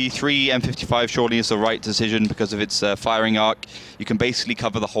M53, M55 surely is the right decision because of its firing arc. You can basically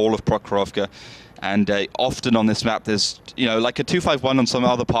cover the whole of Prokhorovka. And often on this map, there's, you know, like a 251 on some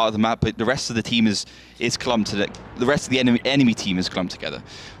other part of the map, but the rest of the team is clumped together. The rest of the enemy team is clumped together.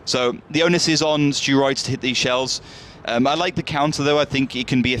 So the onus is on Steroids to hit these shells. I like the counter, though. I think it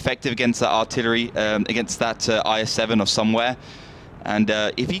can be effective against that artillery, against that IS-7 or somewhere. And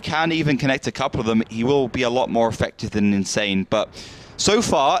if he can even connect a couple of them, he will be a lot more effective than Insane. But so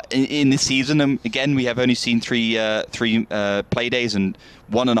far in this season, again, we have only seen three play days and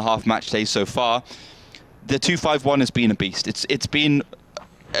 1.5 match days so far. The 251 has been a beast. It's been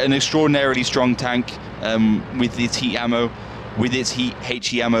an extraordinarily strong tank with its heat ammo, with its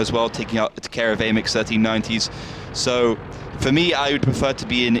HE ammo as well, taking care of AMX 1390s. So for me, I would prefer to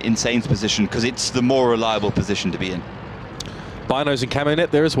be in Insane's position because it's the more reliable position to be in. Binos and Camo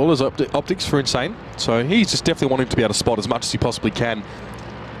Net there as well as optics for Insane. So he's just definitely wanting to be able to spot as much as he possibly can.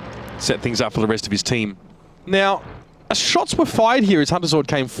 Set things up for the rest of his team. Now, shots were fired here as Hunterzord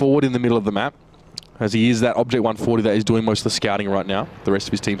came forward in the middle of the map. As he is that Object 140 that is doing most of the scouting right now. The rest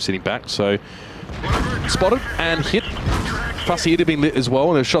of his team sitting back. So, spotted and hit. Fussy had been lit as well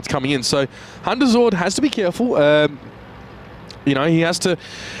and there's shots coming in. So, Hunterzord has to be careful. You know, he has to...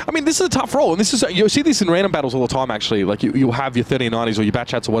 I mean, this is a tough role, and this is... You'll see this in random battles all the time, actually. Like, you'll have your 3090s or your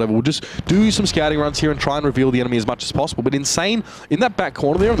batch hats or whatever. We'll just do some scouting runs here and try and reveal the enemy as much as possible. But Insane, in that back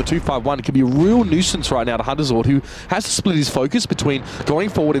corner there on the 251, it can be a real nuisance right now to Hunterzord, who has to split his focus between going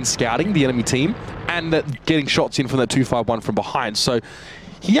forward and scouting the enemy team and getting shots in from that 251 from behind. So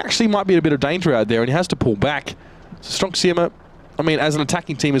he actually might be in a bit of danger out there, and he has to pull back. So Stronk Siema, I mean, as an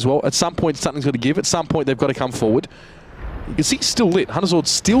attacking team as well, at some point something's got to give. At some point they've got to come forward. You can see he's still lit. Hunterzord's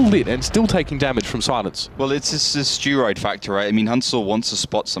still lit and still taking damage from silence. Well, it's this steroid factor, right? I mean, Hunterzord wants to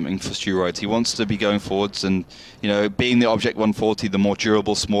spot something for steroids. He wants to be going forwards, and you know, being the Object 140, the more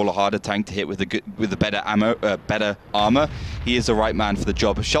durable, smaller, harder tank to hit with the better ammo, better armor, he is the right man for the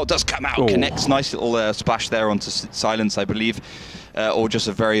job. A shot does come out, connects, nice little splash there onto silence, I believe, or just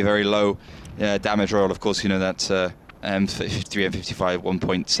a very, very low damage roll. Of course, you know that's M53 and 55,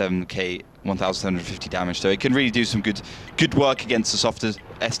 1.7k. 1,750 damage, so it can really do some good work against the softer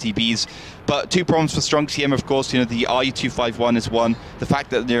STBs. But 2 problems for Stronk Siema, of course. You know, the RU251 is 1. The fact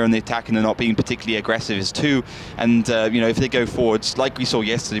that they're on the attack and they're not being particularly aggressive is 2. And you know, if they go forwards, like we saw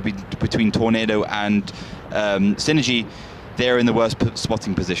yesterday between Tornado and Synergy, they're in the worst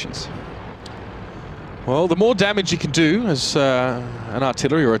spotting positions. Well, the more damage you can do as an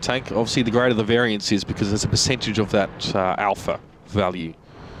artillery or a tank, obviously the greater the variance is, because there's a percentage of that alpha value.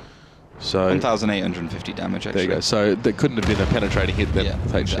 So 1,850 damage, actually. There you go. So that couldn't have been a penetrating hit then.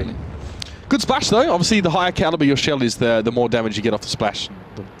 Yeah, exactly. Good splash, though. Obviously, the higher caliber your shell is, the more damage you get off the splash,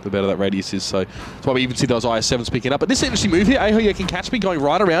 the better that radius is. So that's why we even see those IS-7s picking up. But this is an interesting move here. Ahoya can catch me going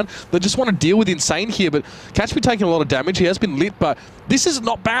right around. They just want to deal with Insane here, but catch me taking a lot of damage. He has been lit, but this is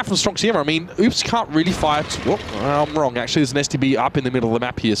not bad from Stronk Siema. I mean, Oops can't really fire... I'm wrong. Actually, there's an STB up in the middle of the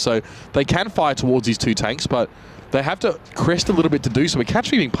map here, so they can fire towards these 2 tanks, but they have to crest a little bit to do so. But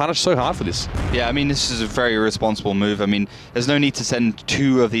catch me being punished so hard for this. Yeah, I mean, this is a very irresponsible move. I mean, there's no need to send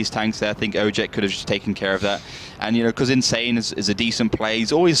 2 of these tanks there. I think Ojek could have just taken care of that. And, you know, because Insane is a decent play.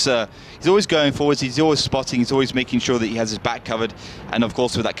 He's always going forwards. He's always spotting. He's always making sure that he has his back covered. And, of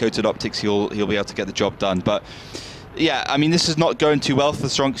course, with that coated optics, he'll be able to get the job done. But yeah, I mean, this is not going too well for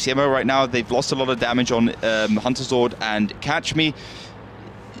Stronk Siema right now. They've lost a lot of damage on Hunterzord and Catch Me.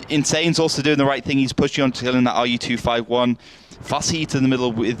 Insane's also doing the right thing. He's pushing on to killing that RU251. Fussy to the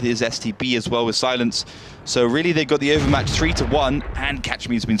middle with his STB as well with silence. So really they've got the overmatch 3-1, and Catch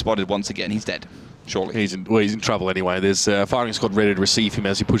Me's been spotted once again. He's dead, surely. He's in trouble anyway. There's a firing squad ready to receive him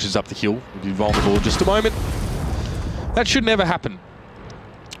as he pushes up the hill. He'll be vulnerable in just a moment. That should never happen.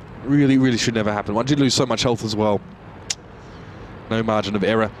 Really, really should never happen. One did lose so much health as well. No margin of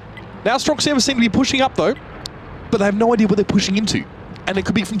error. Now Stronk Siema seem to be pushing up though, but they have no idea what they're pushing into. And it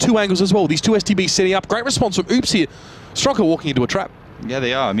could be from 2 angles as well. These 2 STBs setting up. Great response from Oops here. Stronk are walking into a trap. Yeah,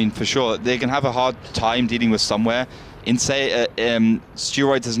 they are. I mean, for sure. They can have a hard time dealing with somewhere.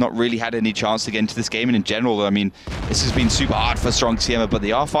 Steroids has not really had any chance to get into this game. And in general, I mean, this has been super hard for Stronk Siema, but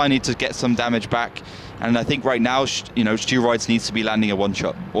they are finding to get some damage back. And I think right now, you know, Steroids needs to be landing a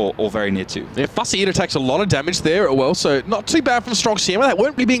 1-shot or very near 2. Yeah, Fussy Eater takes a lot of damage there as well, so not too bad from Stronk Siema. They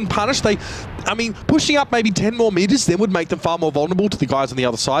weren't really being punished. I mean, pushing up maybe 10 more meters then would make them far more vulnerable to the guys on the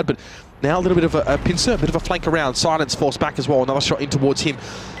other side, but now a little bit of a pincer, a bit of a flank around. Silence forced back as well, another shot in towards him.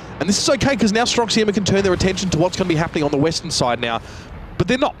 And this is okay, because now Stronk Siema can turn their attention to what's going to be happening on the western side now, but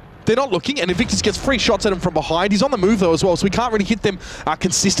they're not. They're not looking, and Invictus gets 3 shots at him from behind. He's on the move, though, as well, so we can't really hit them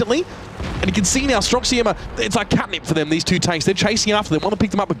consistently. And you can see now, Stronk Siema, it's like catnip for them, these 2 tanks. They're chasing after them. Want to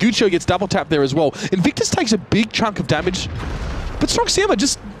pick them up, but Guccio gets double tapped there as well. Invictus takes a big chunk of damage, but Stronk Siema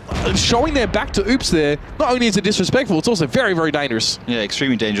just showing their back to Oops there. Not only is it disrespectful, it's also very, very dangerous. Yeah,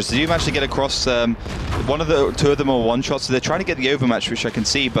 extremely dangerous. Did you manage to get across 2 of them are 1-shots, so they're trying to get the overmatch, which I can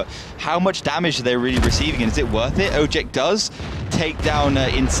see, but how much damage are they really receiving, and is it worth it? Ojek does take down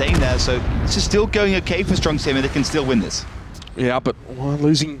Insane there, so this is still going okay for Stronk Siema. They can still win this. Yeah, but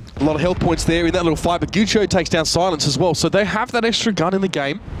losing a lot of health points there in that little fight, but Guccio takes down Silence as well, so they have that extra gun in the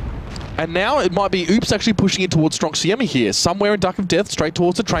game. And now it might be Oops actually pushing in towards Stronk Siema here, somewhere in Duck of Death, straight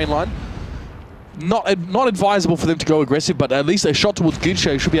towards the train line. Not advisable for them to go aggressive, but at least a shot towards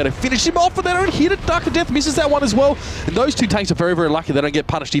Guccio should be able to finish him off, and they don't hit it. Duck of Death misses that one as well. And those 2 tanks are very, very lucky they don't get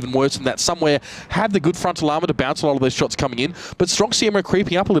punished even worse than that. Somewhere have the good frontal armor to bounce a lot of those shots coming in, but Stronk Siema are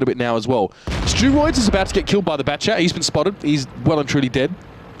creeping up a little bit now as well. Steroids is about to get killed by the Batcher. He's been spotted. He's well and truly dead.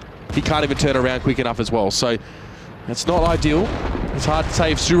 He can't even turn around quick enough as well, so that's not ideal. It's hard to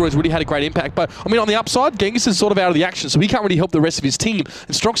say if Steroids really had a great impact, but I mean, on the upside, Genghis is sort of out of the action, so he can't really help the rest of his team.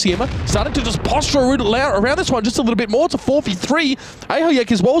 And Stronk Siema starting to just posture around this one just a little bit more. It's a 4v3. Ahoyek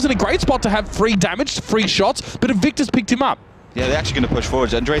as well is in a great spot to have 3 damage, 3 shots, but Invictus picked him up. Yeah, they're actually going to push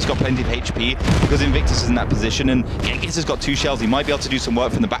forward. Andre's got plenty of HP because Invictus is in that position, and Genghis has got 2 shells. He might be able to do some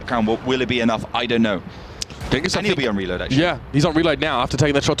work from the background. Will it be enough? I don't know. Genghis, and he'll be on reload, actually. Yeah, he's on reload now after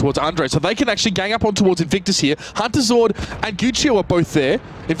taking that shot towards Andre. So they can actually gang up on towards Invictus here. Hunter Zord and Guccio are both there.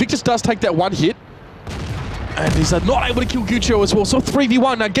 Invictus does take that 1 hit. And he's not able to kill Guccio as well. So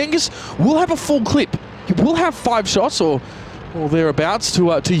 3v1. Now Genghis will have a full clip. He will have 5 shots or thereabouts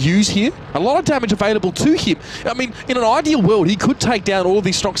to use here. A lot of damage available to him. I mean, in an ideal world, he could take down all of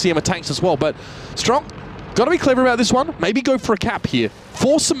these Stronk Siema tanks as well. But Stronk, got to be clever about this one. Maybe go for a cap here.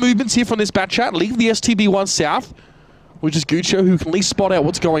 Force some movements here from this bat chat. Leave the STB1 south, which is Guccio, who can at least spot out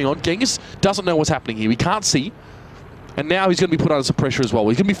what's going on. Genghis doesn't know what's happening here. He can't see. And now he's going to be put under some pressure as well.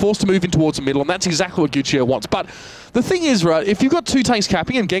 He's going to be forced to move in towards the middle, and that's exactly what Guccio wants. But the thing is, right, if you've got 2 tanks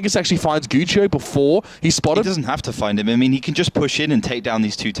capping and Genghis actually finds Guccio before he's spotted... He doesn't have to find him. I mean, he can just push in and take down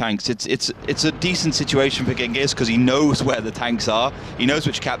these 2 tanks. It's a decent situation for Genghis because he knows where the tanks are. He knows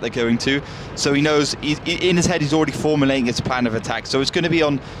which cap they're going to. So he knows, in his head, he's already formulating his plan of attack. So it's going to be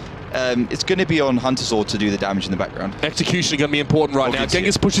on... Hunter Zord to do the damage in the background. Execution is going to be important right now.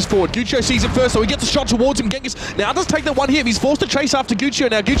 Genghis pushes forward. Guccio sees it first, so he gets a shot towards him. Genghis now does take that 1 hit. He's forced to chase after Guccio.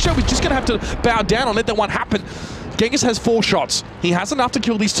 Now Guccio is just going to have to bow down and let that one happen. Genghis has 4 shots. He has enough to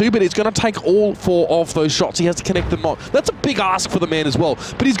kill these 2, but it's going to take all 4 of those shots. He has to connect them all. That's a big ask for the man as well.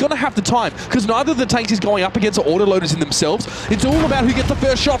 But he's going to have the time, because neither of the tanks he's going up against are autoloaders in themselves. It's all about who gets the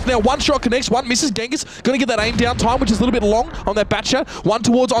first shot. Now 1 shot connects, 1 misses. Genghis going to get that aim down time, which is a little bit long on that bat shot. 1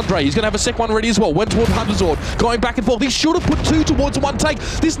 towards Andre. He's going to have a second one ready as well. 1 towards Hunter Zord. Going back and forth. He should have put 2 towards 1 tank.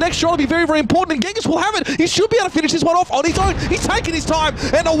 This next shot will be very, very important, and Genghis will have it. He should be able to finish this one off on his own. He's taking his time,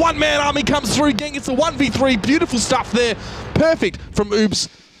 and a 1-man army comes through. Genghis, a 1v3. Beautiful stuff there. Perfect from Oops,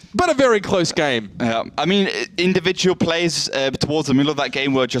 but a very close game. Yeah, I mean, individual plays towards the middle of that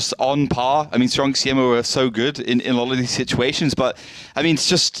game were just on par. I mean, Stronk Siema were so good in a lot of these situations, but I mean, it's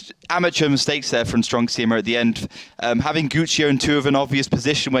just amateur mistakes there from Stronk Siema at the end. Having Guccio in 2 of an obvious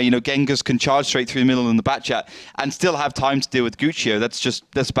position where, you know, Genghis can charge straight through the middle in the bat chat and still have time to deal with Guccio,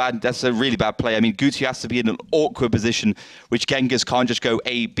 that's bad. That's a really bad play. I mean, Guccio has to be in an awkward position, which Genghis can't just go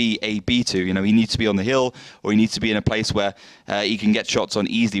A, B to. You know, he needs to be on the hill, or he needs to be in a place where he can get shots on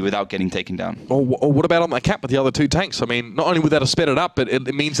easily without getting taken down. Or what about on that cap with the other 2 tanks? I mean, not only would that have sped it up, but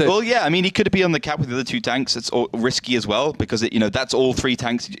it means that... Well, yeah, I mean, he could be on the cap with the other 2 tanks. It's risky as well, because, you know, that's all 3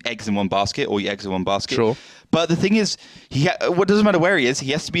 tanks, eggs in one basket, or eggs in one basket. Sure. But the thing is, what doesn't matter where he is,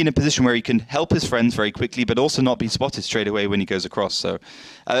 he has to be in a position where he can help his friends very quickly, but also not be spotted straight away when he goes across. So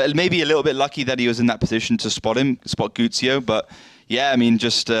maybe a little bit lucky that he was in that position to spot Guccio, but yeah, I mean,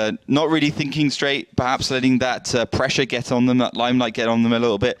 just not really thinking straight, perhaps letting that pressure get on them, that limelight get on them a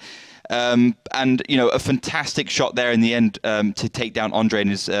little bit. And, you know, a fantastic shot there in the end to take down Andre in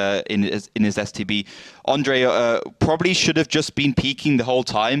his STB. Andre probably should have just been peeking the whole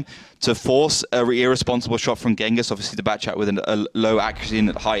time to force a irresponsible shot from Genghis. Obviously, the bat chat with a low accuracy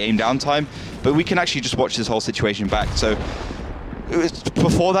and high aim down time. But we can actually just watch this whole situation back. So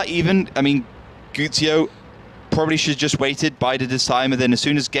before that even, I mean, Guccio probably should have just waited, bided his time, and then as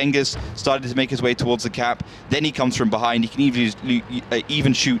soon as Genghis started to make his way towards the cap, then he comes from behind. He can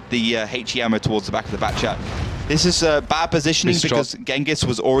even shoot the HE ammo towards the back of the bat chat. This is bad positioning because Genghis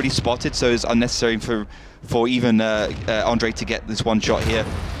was already spotted, so it's unnecessary for even Andre to get this 1 shot here.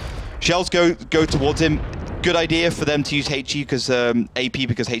 Shells go towards him. Good idea for them to use HE because AP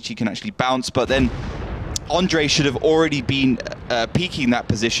because HE can actually bounce, but then Andre should have already been peeking that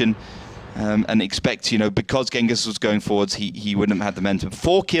position. And expect, you know, because Genghis was going forwards, he wouldn't have had the momentum.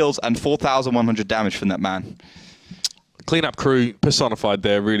 4 kills and 4,100 damage from that man. Cleanup crew personified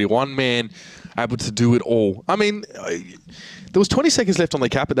there, really. 1 man able to do it all. I mean, there was 20 seconds left on the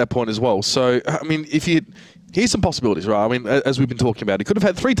cap at that point as well. So, I mean, here's some possibilities, right? I mean, as we've been talking about, he could have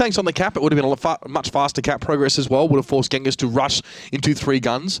had 3 tanks on the cap. It would have been a much faster cap progress as well. Would have forced Genghis to rush into 3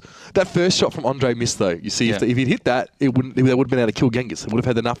 guns. That first shot from Andre missed, though. You see, if he'd hit that, they would have been able to kill Genghis. It would have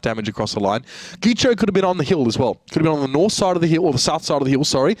had enough damage across the line. Guccio could have been on the hill as well. Could have been on the north side of the hill, or the south side of the hill,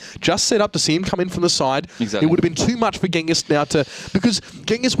 sorry. Just set up to see him come in from the side. Exactly. It would have been too much for Genghis now because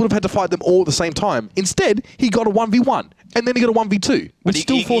Genghis would have had to fight them all at the same time. Instead, he got a 1v1, and then he got a 1v2, with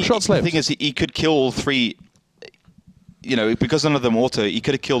still 4 shots left. The thing is, he could kill all 3. You know, because none of them auto, he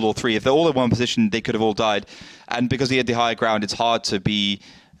could have killed all 3. If they're all in one position, they could have all died. And because he had the higher ground, it's hard to be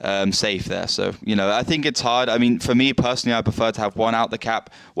safe there. So, you know, I think it's hard. I mean, for me personally, I prefer to have 1 out the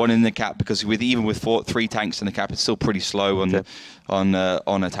cap, 1 in the cap, because even with 3 tanks in the cap, it's still pretty slow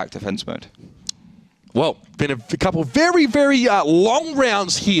on attack defense mode. Well, been a couple of very, very long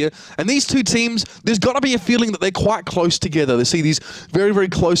rounds here. And these 2 teams, there's got to be a feeling that they're quite close together. They see these very, very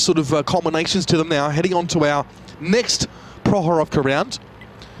close sort of culminations to them now. Heading on to our next Prohorovka round.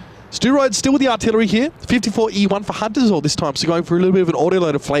 Steroids still with the artillery here. 54E1 for Hunters all this time, so going for a little bit of an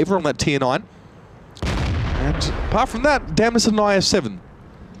autoloaded flavour on that tier 9. And apart from that, Damnus and IS7.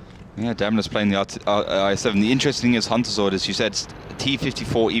 Yeah, Damnus playing the IS7. The interesting thing is Hunter's Orders. You said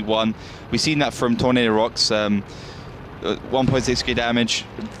T54E1. We've seen that from Tornado Rocks. 1.6k damage.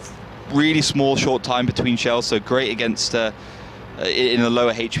 Really small, short time between shells, so great against in a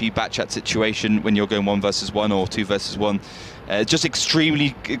lower HP bat chat situation when you're going 1 versus 1 or 2 versus 1. Just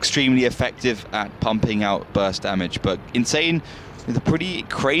extremely effective at pumping out burst damage. But Insane with a pretty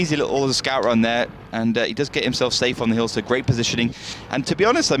crazy little scout run there, and he does get himself safe on the hill, so great positioning. And to be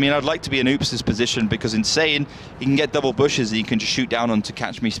honest, I mean, I'd like to be in Oops' position, because Insane, he can get double bushes and he can just shoot down onto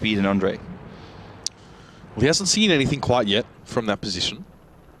Catch Me Speed and Andre. Well, he hasn't seen anything quite yet from that position,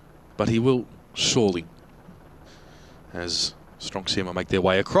 but he will surely, as Stronk Siema make their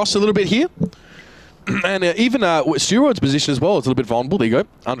way across a little bit here. And even Steroid's position as well is a little bit vulnerable. There you go.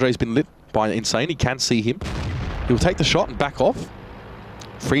 Andre's been lit by Insane. He can see him. He'll take the shot and back off.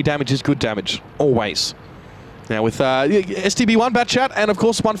 Free damage is good damage, always. Now with STB1 bat chat, and of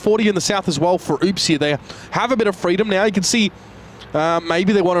course 140 in the south as well for Oops here. They have a bit of freedom now. You can see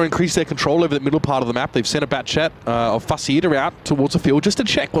maybe they want to increase their control over the middle part of the map. They've sent a bat chat of Fussy Eater out towards the field just to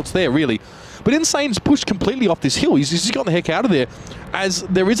check what's there, really. But Insane's pushed completely off this hill. He's just gotten the heck out of there. As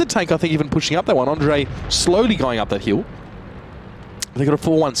there is a tank, I think, even pushing up that one. Andre slowly going up that hill. They got a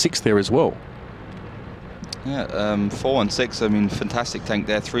 416 there as well. Yeah, 416, I mean, fantastic tank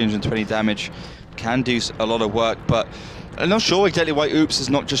there. 320 damage. Can do a lot of work, but I'm not sure exactly why Oops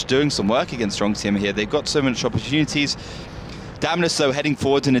is not just doing some work against Stronk Siema here. They've got so much opportunities. Damnus, though, heading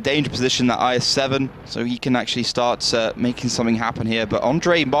forwards in a danger position, that IS7, so he can actually start making something happen here. But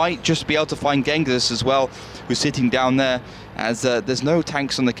Andre might just be able to find Genghis as well, who's sitting down there, as there's no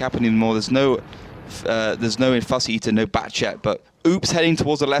tanks on the cap anymore. There's no Fussy Eater, no bat chat. But Oops heading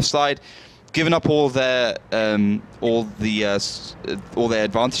towards the left side, giving up all their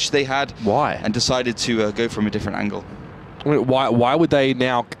advantage they had. Why? And decided to go from a different angle. Why would they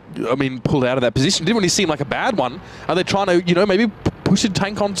now, I mean, pull out of that position? It didn't really seem like a bad one. Are they trying to, you know, maybe push a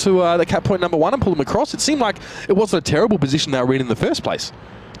tank onto the cap point number 1 and pull them across? It seemed like it wasn't a terrible position they were in the first place.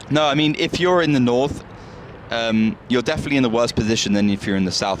 No, I mean, if you're in the north, you're definitely in the worst position than if you're in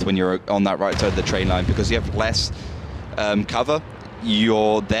the south when you're on that right side of the train line, because you have less cover.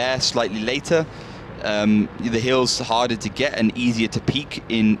 You're there slightly later. The hill's harder to get and easier to peak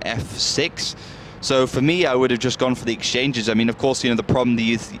in F6. So for me, I would have just gone for the exchanges. I mean, of course, you know, the problem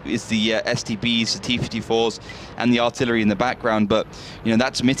is the STBs, the T-54s, and the artillery in the background. But, you know,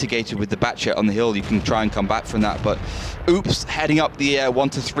 that's mitigated with the bat jet on the hill. You can try and come back from that. But Oops, heading up the 1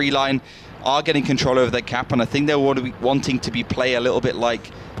 to 3 line, are getting control over their cap. And I think they're wanting to play a little bit like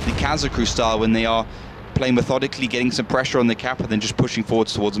the Kazakh style, when they are playing methodically, getting some pressure on the cap, and then just pushing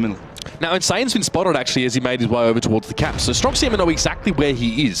forwards towards the middle. Now, Insane's been spotted, actually, as he made his way over towards the cap. So Stronk Siema know exactly where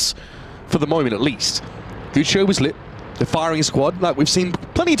he is. For the moment, at least. Good show was lit. The firing squad, like we've seen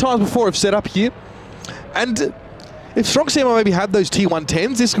plenty of times before, have set up here. And if Stronk Siema maybe had those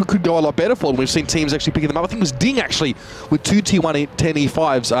T110s, this could go a lot better for them. We've seen teams actually picking them up. I think it was Ding, actually, with 2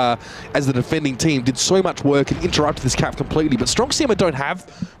 T110E5s as the defending team, did so much work and interrupted this cap completely. But Stronk Siema don't have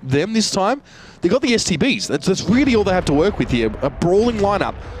them this time. They got the STBs. That's really all they have to work with here. A brawling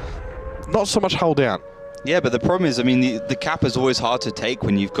lineup. Not so much hull down. Yeah, but the problem is, I mean, the cap is always hard to take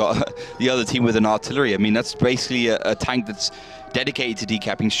when you've got the other team with an artillery. I mean, that's basically a tank that's dedicated to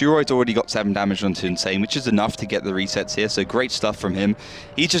decapping. Steroid's already got 7 damage onto Insane, which is enough to get the resets here, so great stuff from him.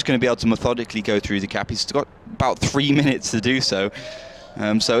 He's just going to be able to methodically go through the cap. He's got about 3 minutes to do so.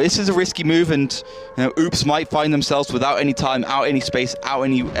 So this is a risky move, and you know, Oops might find themselves without any time, out any space, out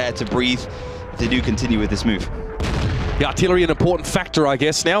any air to breathe if they do continue with this move. The artillery, an important factor, I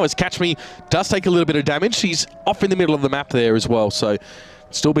guess, now, as Catch Me does take a little bit of damage. He's off in the middle of the map there as well, so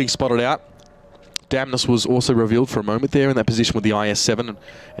still being spotted out. Damnus was also revealed for a moment there in that position with the IS-7,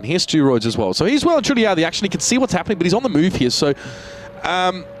 and here's Steroids as well. So he's well and truly out of the action. He can see what's happening, but he's on the move here, so,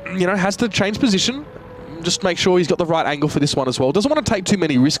 you know, has to change position. Just make sure he's got the right angle for this one as well. Doesn't want to take too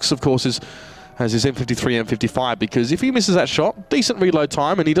many risks, of course, as his M53, M55, because if he misses that shot, decent reload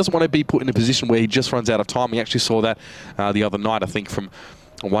time, and he doesn't want to be put in a position where he just runs out of time. We actually saw that the other night, I think, from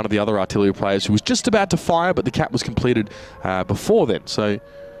one of the other artillery players who was just about to fire, but the cap was completed before then. So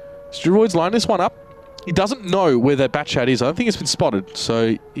Steroids line this one up. He doesn't know where that bat chat is. I don't think it's been spotted,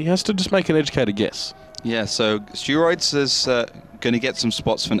 so he has to just make an educated guess. Yeah, so Steroids is going to get some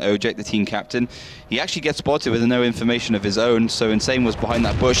spots from Ojek, the team captain. He actually gets spotted with no information of his own, so Insane was behind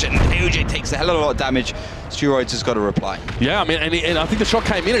that bush, and Ojek takes a hell of a lot of damage. Steroids has got to reply. Yeah, I mean, and I think the shot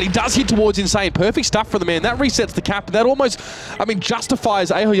came in, and he does hit towards Insane. Perfect stuff for the man. That resets the cap, and that almost, I mean, justifies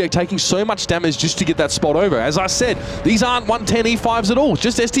Ojek taking so much damage just to get that spot over. As I said, these aren't 110 E5s at all,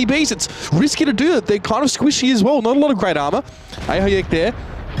 just STBs. It's risky to do it. They're kind of squishy as well. Not a lot of great armor. Ojek there,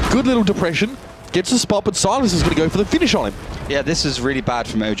 good little depression. Gets the spot, but Silence is going to go for the finish on him. Yeah, this is really bad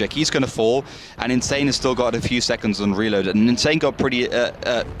from Ojek. He's going to fall, and Insane has still got a few seconds on reload. And Insane got pretty...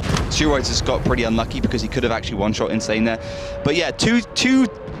 Steroids has got pretty unlucky because he could have actually one-shot Insane there. But yeah, two tier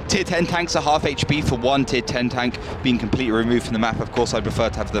 10 tanks are half HP for one tier 10 tank being completely removed from the map. Of course, I'd prefer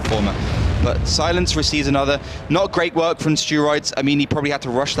to have the former. But Silence receives another. Not great work from Steroids. I mean, he probably had to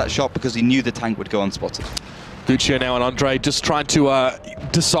rush that shot because he knew the tank would go unspotted. Lucio now and Andre just trying to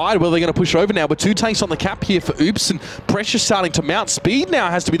decide whether they're going to push over now. With 2 tanks on the cap here for Oops, and pressure starting to mount. Speed now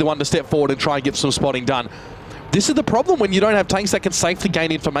has to be the one to step forward and try and get some spotting done. This is the problem when you don't have tanks that can safely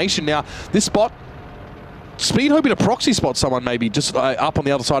gain information. Now, this spot, Speed hoping to proxy spot someone maybe just up on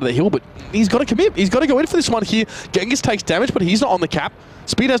the other side of the hill, but he's got to commit. He's got to go in for this one here. Genghis takes damage, but he's not on the cap.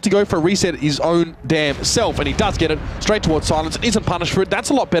 Speed has to go for a reset his own damn self, and he does get it straight towards Silence. Isn't punished for it. That's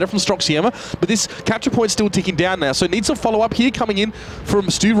a lot better from Stronk Siema, but this capture point's still ticking down now, so needs a follow-up here coming in from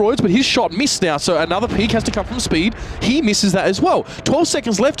Steroids, but his shot missed now, so another peek has to come from Speed. He misses that as well. 12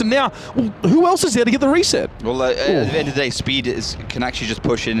 seconds left, and now, well, who else is there to get the reset? Well, at the end of the day, Speed can actually just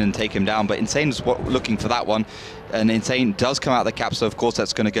push in and take him down, but Insane's looking for that one. And Insane does come out of the cap, so of course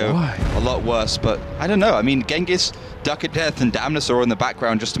that's going to go a lot worse. But I don't know. I mean, Genghis, Duck at Death, and Damnus are in the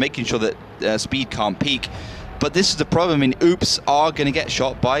background just making sure that Speed can't peek. But this is the problem. I mean, Oops are going to get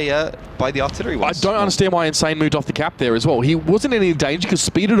shot by the artillery ones. I don't understand why Insane moved off the cap there as well. He wasn't in any danger because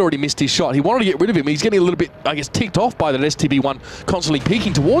Speed had already missed his shot. He wanted to get rid of him. He's getting a little bit, I guess, ticked off by that STB1 constantly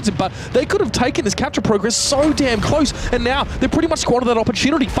peeking towards him. But they could have taken this capture progress so damn close. And now they're pretty much squandered that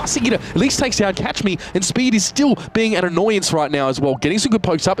opportunity. Fussy Eater at least takes down Catch Me. And Speed is still being an annoyance right now as well. Getting some good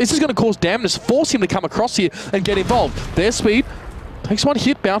pokes up. This is going to cause Damnus, force him to come across here and get involved. There's Speed. Takes one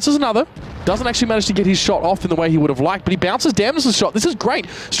hit, bounces another. Doesn't actually manage to get his shot off in the way he would have liked, but he bounces Damnus' shot. This is great.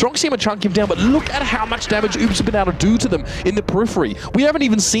 Stronk Siema chunk him down, but look at how much damage Oops have been able to do to them in the periphery. We haven't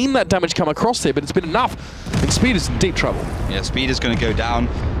even seen that damage come across there, but it's been enough. And Speed is in deep trouble. Yeah, Speed is going to go down.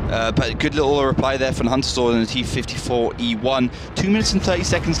 But good little reply there from Hunter Sword and the T-54E1. 2 minutes and 30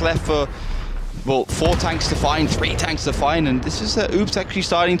 seconds left for, well, 4 tanks to find, 3 tanks to find, and this is Oops actually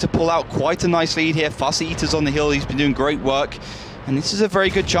starting to pull out quite a nice lead here. Fussy Eater's on the hill. He's been doing great work. And this is a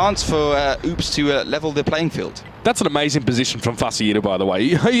very good chance for Oops to level the playing field. That's an amazing position from Fussy Eater, by the way.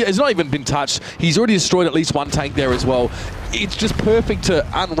 He has not even been touched. He's already destroyed at least 1 tank there as well. It's just perfect to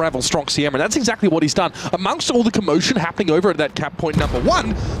unravel Stronk Siema, and that's exactly what he's done. Amongst all the commotion happening over at that cap point number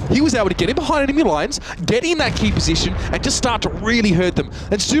 1, he was able to get in behind enemy lines, get in that key position, and just start to really hurt them.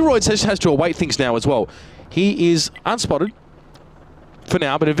 And Steroids has to await things now as well. He is unspotted for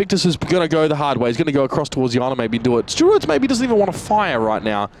now, but Invictus is going to go the hard way. He's going to go across towards Yana, maybe do it. Steroids maybe doesn't even want to fire right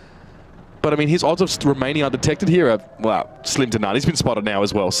now. But, I mean, his odds of remaining undetected here are, well, slim to none. He's been spotted now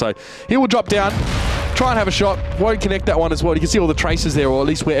as well. So he will drop down, try and have a shot. Won't connect that one as well. You can see all the traces there, or at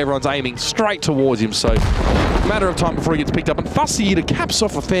least where everyone's aiming straight towards him. So matter of time before he gets picked up. And Fussy Eater caps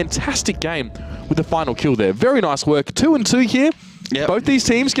off a fantastic game with the final kill there. Very nice work. 2-2 here. Yep. Both these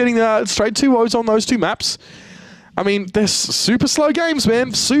teams getting straight 2-0s on those 2 maps. I mean, they're super slow games,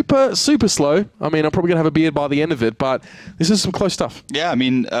 man. Super, super slow. I mean, I'm probably going to have a beard by the end of it, but this is some close stuff. Yeah, I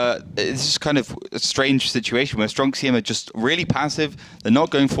mean, this is kind of a strange situation where Stronk Siema are just really passive. They're not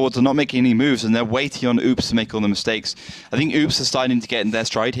going forward, they're not making any moves, and they're waiting on Oops to make all the mistakes. I think Oops are starting to get in their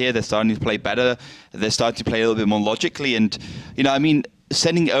stride here. They're starting to play better. They're starting to play a little bit more logically. And, you know, I mean,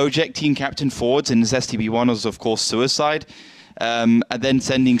 sending Ojek team captain forwards in his STB1 was, of course, suicide. And then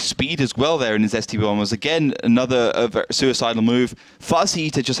sending Speed as well there in his STB1 was again another suicidal move. Fussy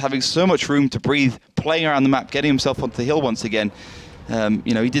Eater just having so much room to breathe, playing around the map, getting himself onto the hill once again.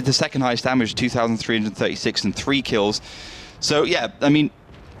 You know, he did the second highest damage, 2,336 and 3 kills. So yeah, I mean,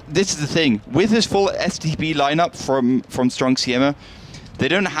 this is the thing. With his full STB lineup from Stronk Siema, they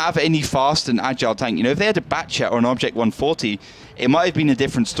don't have any fast and agile tank. You know, if they had a Batchat or an Object 140, it might have been a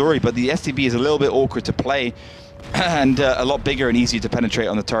different story, but the STB is a little bit awkward to play. And a lot bigger and easier to penetrate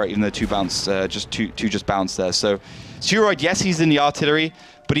on the turret, even though two bounced there. So, Steroid, yes, he's in the artillery,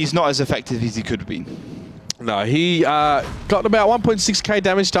 but he's not as effective as he could be. No, he got about 1.6k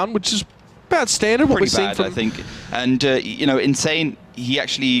damage done, which is about standard. What we're seeing from, I think. And you know, Insane, he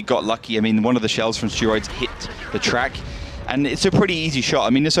actually got lucky. I mean, one of the shells from Steroids hit the track, And it's a pretty easy shot. I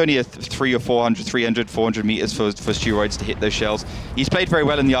mean, it's only a 300, 400 meters for Steroids to hit those shells. He's played very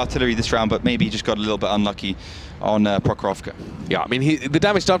well in the artillery this round, but maybe he just got a little bit unlucky on Prokhorovka. Yeah, I mean, the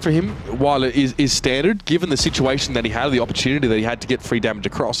damage done for him, while it is standard, given the situation that he had, the opportunity that he had to get free damage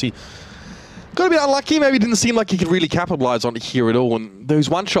across, he got a bit unlucky. Maybe didn't seem like he could really capitalise on it here at all. And those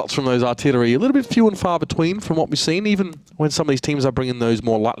one-shots from those artillery, a little bit few and far between from what we've seen, even when some of these teams are bringing those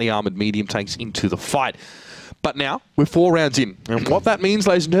more lightly armoured medium tanks into the fight. But now, we're 4 rounds in. And what that means,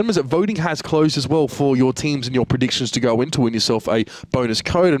 ladies and gentlemen, is that voting has closed as well for your teams and your predictions to go in to win yourself a bonus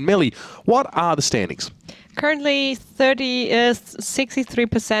code. And Melly, what are the standings? Currently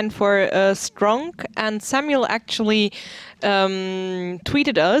 63% for Stronk, and Samuel actually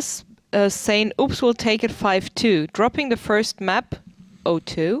tweeted us saying, oops, we'll take it 5-2, dropping the first map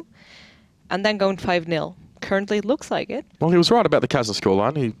 0-2, and then going 5-0. Currently, it looks like it. Well, he was right about the Kazna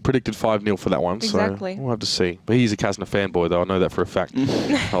scoreline. He predicted 5-0 for that one. Exactly. So we'll have to see. But he's a Kazna fanboy, though. I know that for a fact.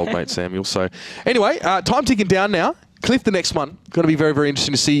 Old mate Samuel. So anyway, time ticking down now. Cliff, the next one. Going to be very, very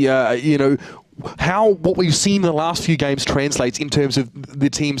interesting to see, you know, how what we've seen in the last few games translates in terms of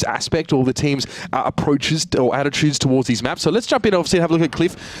the team's aspect or the team's approaches or attitudes towards these maps. So let's jump in, obviously, and have a look at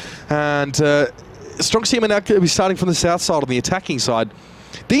Cliff. And Stronk Siema now will be starting from the south side on the attacking side.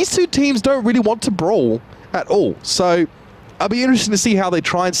 These two teams don't really want to brawl at all. So I'll be interested to see how they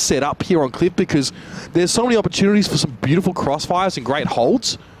try and set up here on Cliff, because there's so many opportunities for some beautiful crossfires and great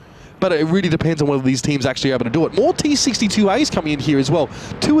holds. But it really depends on whether these teams actually are able to do it. More T62As coming in here as well.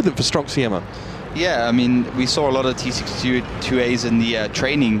 2 of them for Stronk Siema. Yeah, I mean, we saw a lot of T62As in the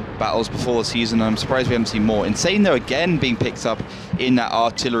training battles before the season. I'm surprised we haven't seen more. Insane, though, again being picked up in that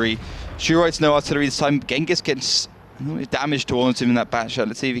artillery. Steroids, no artillery this time. Genghis gets damage towards him in that bat shot.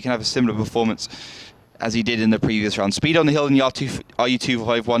 Let's see if he can have a similar performance as he did in the previous round. Speed on the hill in the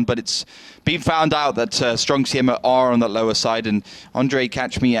RU251, but it's been found out that Stronk Siema are on that lower side, and Andre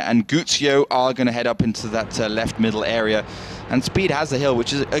Kachmia and Guzio are going to head up into that left middle area. And Speed has the hill,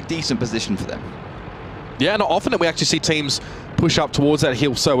 which is a decent position for them. Yeah, not often that we actually see teams push up towards that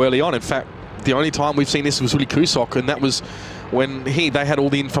hill so early on. In fact, the only time we've seen this was really Kusok, and that was when they had all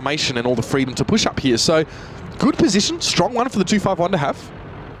the information and all the freedom to push up here. So, good position, strong one for the 251 to have.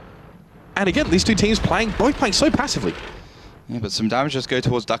 And again, these two teams both playing so passively. Yeah, but some damage does go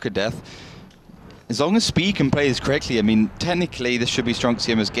towards Duck of Death. As long as Speed can play this correctly, I mean, technically this should be Stronk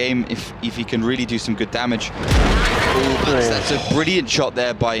Siema's game if he can really do some good damage. Oh, that's a brilliant shot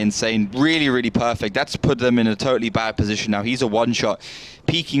there by Insane. Really, really perfect. That's put them in a totally bad position now. He's a one-shot.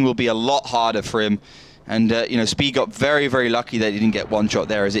 Peeking will be a lot harder for him. And, you know, Speed got very, very lucky that he didn't get one shot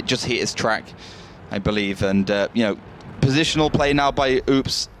there, as it just hit his track, I believe. And, you know, positional play now by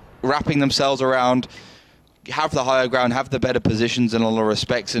Oops, wrapping themselves around, have the higher ground, have the better positions in a lot of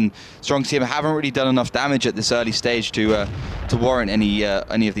respects, and Stronk Siema haven't really done enough damage at this early stage to warrant any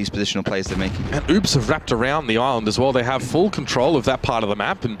of these positional plays they're making. And Oops have wrapped around the island as well. They have full control of that part of the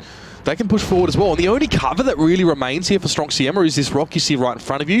map, and they can push forward as well. And the only cover that really remains here for Stronk Siema is this rock you see right in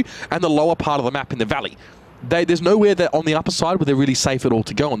front of you and the lower part of the map in the valley. There's nowhere that on the upper side where they're really safe at all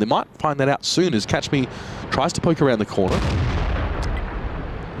to go, and they might find that out soon as Catchme tries to poke around the corner.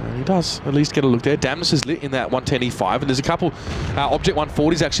 And he does at least get a look there. Damnus is lit in that 110E5, and there's a couple Object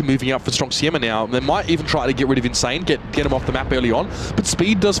 140s actually moving up for Stronk Siema now. They might even try to get rid of Insane, get him off the map early on, but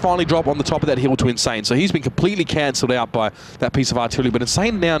Speed does finally drop on the top of that hill to Insane, so he's been completely cancelled out by that piece of artillery. But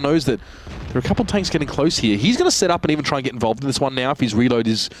Insane now knows that there are a couple of tanks getting close here. He's going to set up and even try and get involved in this one now if his reload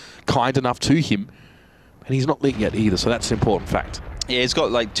is kind enough to him, and he's not lit yet either, so that's an important fact. Yeah, he's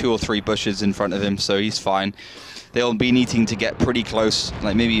got like 2 or 3 bushes in front of him, so he's fine. They'll be needing to get pretty close,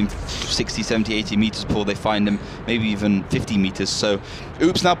 like maybe in 60, 70, 80 meters before they find him, maybe even 50 meters. So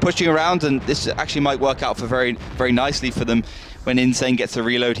Oops now pushing around, and this actually might work out for very, very nicely for them. When Insane gets a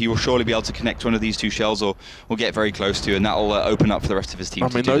reload, he will surely be able to connect one of these 2 shells or get very close to, and that will open up for the rest of his team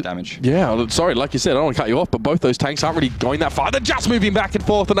to do the damage. Yeah, sorry, like you said, I don't want to cut you off, but both those tanks aren't really going that far. They're just moving back and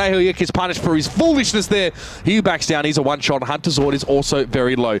forth, and Ahilyek is punished for his foolishness there. He backs down. He's a one-shot. Hunter's Ord is also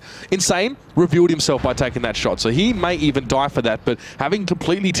very low. Insane revealed himself by taking that shot, so he may even die for that, but having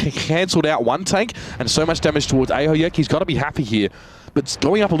completely cancelled out one tank and so much damage towards Ahilyek, he's got to be happy here. But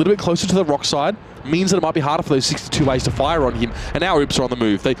going up a little bit closer to the rock side means that it might be harder for those 62As to fire on him. And now Oops are on the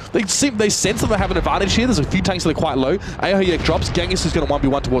move. They sense that they have an advantage here. There's a few tanks that are quite low. Ahilyek drops. Genghis is going to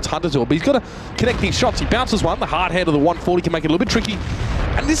 1v1 towards Hunter's Ord, but he's got to connect these shots. He bounces one. The hard hand of the 140 can make it a little bit tricky.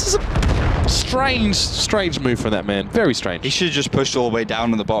 And this is a strange move from that man. Very strange. He should have just pushed all the way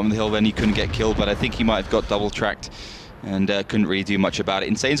down on the bottom of the hill, then he couldn't get killed, but I think he might have got double tracked. and couldn't really do much about it.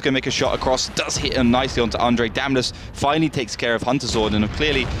 Insane's going to make a shot across, does hit him nicely onto Andre. Damnus finally takes care of Hunter Sword, and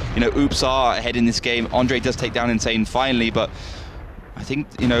clearly, Oops are ahead in this game. Andre does take down Insane finally, but I think,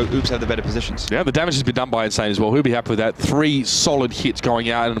 Oops have the better positions. Yeah, the damage has been done by Insane as well. He'll be happy with that. 3 solid hits going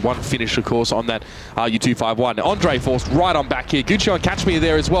out and 1 finish, of course, on that RU-251. Now, Andre forced right on back here. Guccio and Catch Me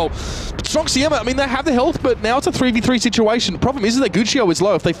there as well. But Stronk Siema, I mean, they have the health, but now it's a 3v3 situation. The problem is that Guccio is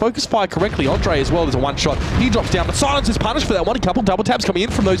low. If they focus fire correctly, Andre as well, there's a 1-shot. He drops down, but Silence is punished for that one. A couple double taps coming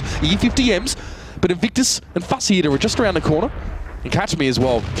in from those E50Ms. But Invictus and Fussy Eater are just around the corner. And Catch Me as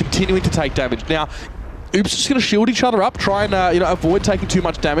well, continuing to take damage. Now, Oops just going to shield each other up, try and avoid taking too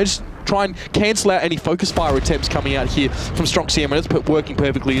much damage, try and cancel out any focus fire attempts coming out here from Stronk Siema. It's working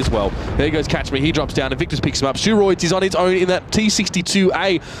perfectly as well. There goes Catch Me. He drops down, and Victus picks him up. Shuroids is on his own in that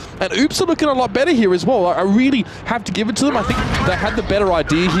T62A, and Oops are looking a lot better here as well. I really have to give it to them. I think they had the better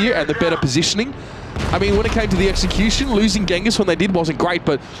idea here and the better positioning. I mean, when it came to the execution, losing Genghis when they did wasn't great,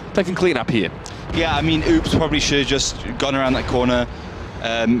 but they can clean up here. Yeah, I mean, Oops probably should have just gone around that corner,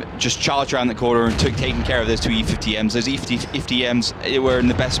 just charged around the corner and taken care of those 2 E50Ms. Those E50Ms were in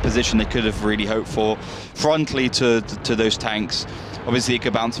the best position they could have really hoped for, frontally to those tanks. Obviously, it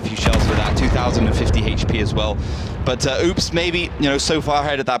could bounce a few shells with that, 2050 HP as well. But Oops, maybe, so far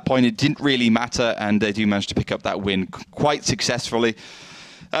ahead at that point, it didn't really matter, and they do manage to pick up that win quite successfully.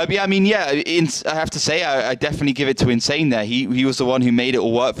 Yeah, I mean, I have to say, I definitely give it to Insane there. He was the one who made it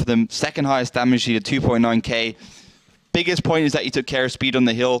all work for them. Second highest damage lead at 2.9k. Biggest point is that he took care of speed on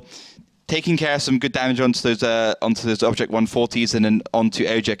the hill, taking care of some good damage onto those Object 140s, and then onto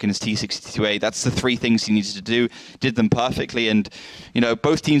Ojek and his T62A. That's the 3 things he needed to do. Did them perfectly, and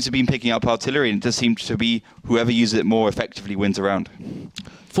both teams have been picking up artillery, and it just seems to be whoever uses it more effectively wins a round.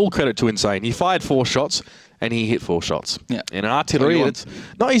 Full credit to Insane. He fired 4 shots. And he hit 4 shots. Yeah. In artillery, it's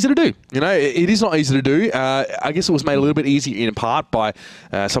not easy to do. It is not easy to do. I guess it was made a little bit easier in part by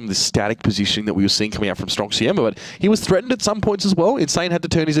some of the static positioning that we were seeing coming out from Stronk Siema, but he was threatened at some points as well. Insane had to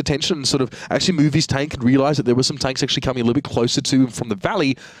turn his attention and sort of actually move his tank and realise that there were some tanks actually coming a little bit closer to him from the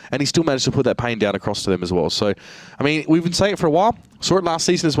valley, and he still managed to put that pain down across to them as well. So, I mean, we've been saying it for a while. Saw it last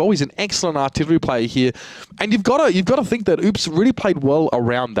season as well. He's an excellent artillery player here, and you've got to think that Oops really played well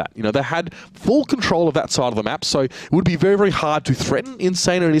around that. They had full control of that side of the map, so it would be very, very hard to threaten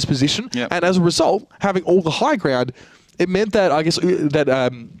Insane in his position. Yep. And as a result, having all the high ground, it meant that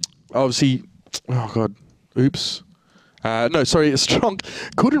obviously, oh god, Oops. No, sorry, Stronk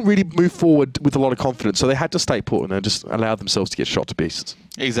couldn't really move forward with a lot of confidence, so they had to stay put and they just allowed themselves to get shot to pieces.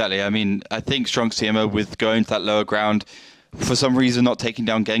 Exactly. I mean, I think Stronk Siema, with going to that lower ground, for some reason not taking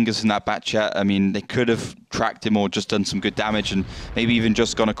down Genghis in that bat chat, I mean, they could have tracked him or just done some good damage and maybe even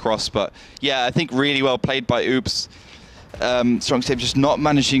just gone across. But yeah, I think really well played by Oops. Stronk Siema just not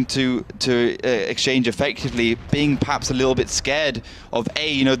managing to exchange effectively, being perhaps a little bit scared of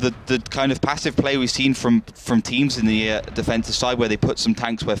the kind of passive play we've seen from teams in the defensive side, where they put some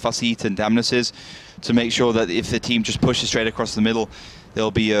tanks where Fussy Eater and Damnus is, to make sure that if the team just pushes straight across the middle,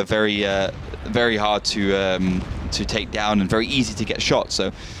 they'll be very hard to take down and very easy to get shot.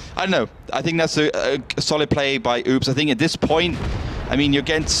 So I don't know. I think that's a solid play by Oops. I think at this point, I mean, you're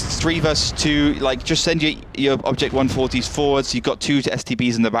against 3 versus 2. Like, just send your Object 140s forwards. You've got 2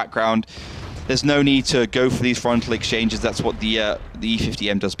 STBs in the background. There's no need to go for these frontal exchanges. That's what the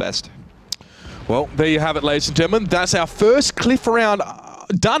E50M does best. Well, there you have it, ladies and gentlemen. That's our first Cliff round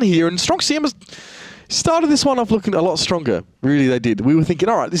done here, and Stronk Siema started this one off looking a lot stronger. Really, they did. We were thinking,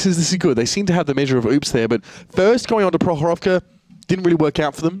 all right, this is good. They seem to have the measure of Oops there, but first going on to Prohorovka didn't really work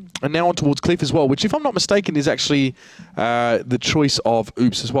out for them, and now on towards Cliff as well, which, if I'm not mistaken, is actually the choice of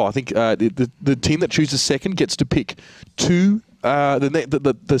Oops as well. I think the team that chooses second gets to pick 2.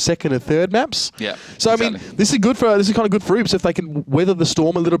 The second and third maps. Yeah. So exactly. I mean, this is kind of good for Oops if they can weather the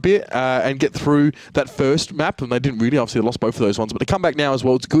storm a little bit and get through that first map. And they didn't really, obviously, they lost both of those ones, but to come back now as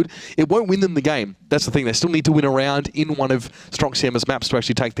well, it's good. It won't win them the game. That's the thing. They still need to win a round in one of Stronk Siema's maps to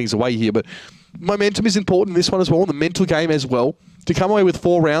actually take things away here. But momentum is important in this one as well, and the mental game as well. To come away with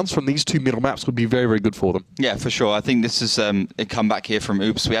 4 rounds from these 2 middle maps would be very, very good for them. Yeah, for sure. I think this is a comeback here from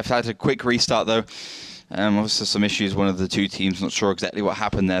Oops. We have had a quick restart though. Obviously some issues, one of the 2 teams, not sure exactly what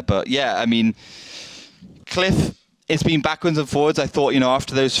happened there. But yeah, I mean, Cliff, it's been backwards and forwards. I thought,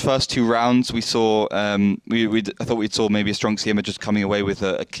 after those first 2 rounds, we saw, I thought we saw maybe a Stronk Siema just coming away with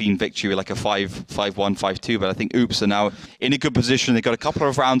a clean victory, like a 5-1, 5-2. But I think Oops are now in a good position. They've got a couple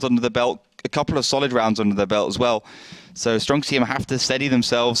of rounds under the belt, a couple of solid rounds under their belt as well. So Stronk Siema have to steady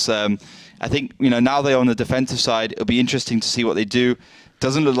themselves. I think, now they're on the defensive side. It'll be interesting to see what they do.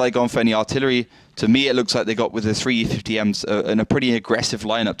 Doesn't look like going for any artillery. To me, it looks like they got with the 3 50Ms and a pretty aggressive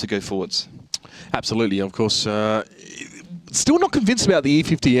lineup to go forwards. Absolutely, of course. Still not convinced about the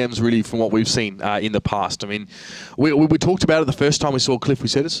E50Ms, really, from what we've seen in the past. I mean, we talked about it the first time we saw Cliff. We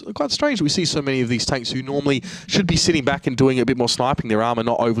said it's quite strange we see so many of these tanks who normally should be sitting back and doing a bit more sniping. Their armor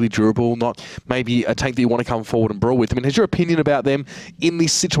not overly durable, not maybe a tank that you want to come forward and brawl with. I mean, has your opinion about them in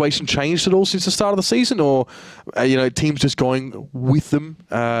this situation changed at all since the start of the season? Or, teams just going with them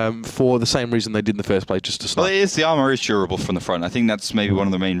for the same reason they did in the first place, just to snipe? Well, the armor is durable from the front. I think that's maybe one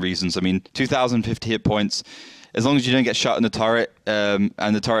of the main reasons. I mean, 2,050 hit points. As long as you don't get shot in the turret,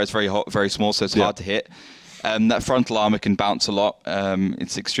 and the turret is very hot, very small, so it's hard to hit. That frontal armor can bounce a lot.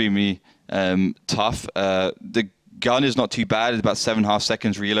 It's extremely tough. The gun is not too bad. It's about 7.5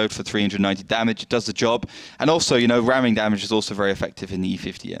 seconds reload for 390 damage. It does the job. And also, ramming damage is also very effective in the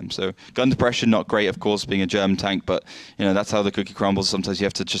E50M. So gun depression, not great, of course, being a German tank, but that's how the cookie crumbles. Sometimes you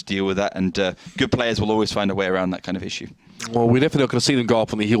have to just deal with that, and good players will always find a way around that kind of issue. Well, we're definitely not going to see them go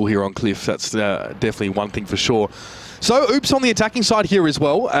up on the hill here on Cliff. That's definitely one thing for sure. So, Oops on the attacking side here as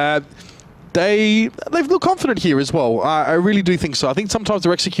well. They've looked confident here as well. I really do think so. I think sometimes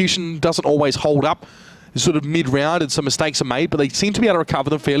their execution doesn't always hold up. Sort of mid-round and some mistakes are made, but they seem to be able to recover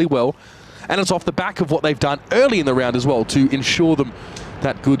them fairly well. And it's off the back of what they've done early in the round as well to ensure them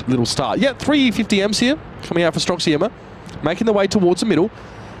that good little start. Yeah, 3 E50Ms here coming out for Stronk Siema, making their way towards the middle.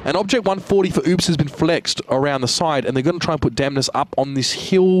 And Object 140 for Oops has been flexed around the side, and they're going to try and put Damnus up on this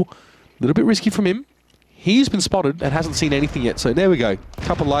hill. A little bit risky from him. He's been spotted and hasn't seen anything yet, so there we go. A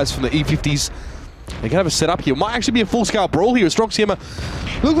couple of lives from the E50s. They're going to have a setup here. Might actually be a full-scale brawl here. Stronk Siema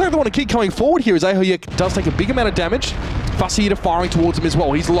looks like they want to keep coming forward here as Ahoyek does take a big amount of damage. Fussy Eater firing towards him as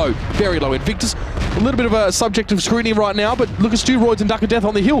well. He's low, very low. Invictus, a little bit of a subject of scrutiny right now, but look at Steroids and Duck of Death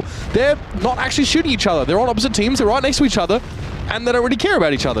on the hill. They're not actually shooting each other. They're on opposite teams. They're right next to each other, and they don't really care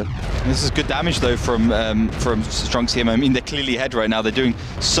about each other. This is good damage, though, from Stronk Siema. I mean, they're clearly ahead right now. They're doing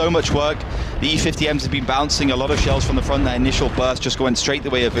so much work. The E50Ms have been bouncing a lot of shells from the front. That initial burst just went straight the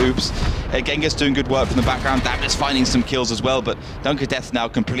way of Oops. Genghis doing good work from the background. Damnus finding some kills as well, but Dunk of Death now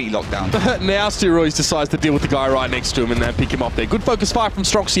completely locked down. Now Steroids decides to deal with the guy right next to him and then pick him off there. Good focus fire from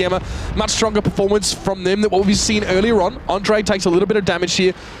Stronk Siema. Much stronger performance from them than what we've seen earlier on. Andre takes a little bit of damage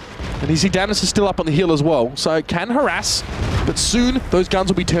here. And you see Damnus is still up on the hill as well, so can harass, but soon those guns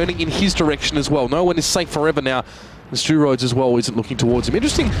will be turning in his direction as well. No one is safe forever now. The Steroids as well isn't looking towards him.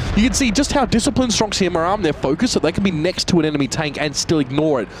 Interesting, you can see just how disciplined Stronk Siema are in their focus, that they can be next to an enemy tank and still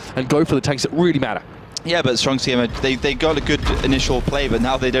ignore it and go for the tanks that really matter. Yeah, but Stronk Siema, they got a good initial play, but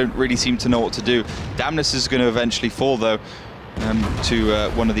now they don't really seem to know what to do. Damnus is going to eventually fall, though, to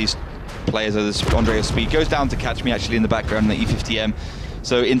one of these players of this Andreas Speed. Goes down to catch me, actually, in the background in the E50M.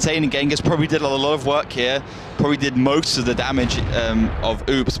 So Insane and Genghis probably did a lot of work here, probably did most of the damage of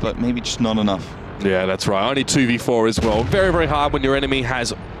Oops, but maybe just not enough. Yeah, that's right. Only 2v4 as well. Very, very hard when your enemy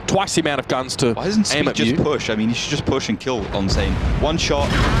has twice the amount of guns to aim at you. Just push? I mean, you should just push and kill Insane. One shot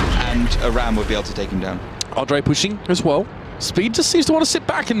and a ram would be able to take him down. Andre pushing as well. Speed just seems to want to sit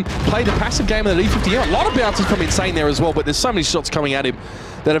back and play the passive game of the E50. A lot of bounces from Insane there as well, but there's so many shots coming at him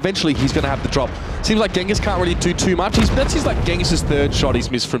that eventually he's going to have the drop. Seems like Genghis can't really do too much. That's his, like, Genghis' third shot he's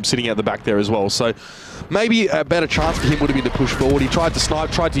missed from sitting at the back there as well. So maybe a better chance for him would have been to push forward. He tried to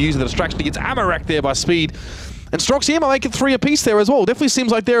snipe, tried to use the distraction. He gets ammo racked there by Speed. And Stronk Siema make it 3 apiece there as well. Definitely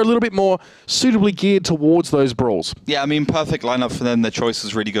seems like they're a little bit more suitably geared towards those brawls. Yeah, I mean, perfect lineup for them. Their choice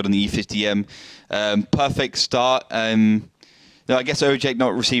was really good on the E50M. Perfect start. No, I guess Ojek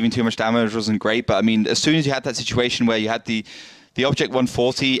not receiving too much damage wasn't great, but I mean, as soon as you had that situation where you had the Object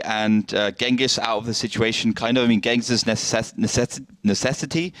 140 and Genghis out of the situation, kind of, I mean, Genghis'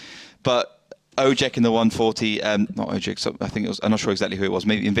 necessity, but Ojek in the 140, not Ojek, so I think it was, I'm not sure exactly who it was,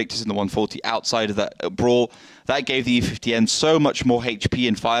 maybe Invictus in the 140 outside of that brawl, that gave the E50N so much more HP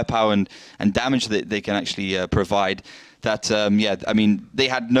and firepower and damage that they can actually provide that, yeah, I mean, they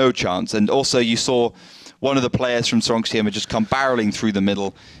had no chance. And also you saw one of the players from Stronk Siema just come barreling through the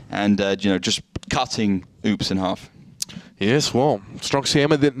middle and, just cutting Oops in half. Yes, well, Stronk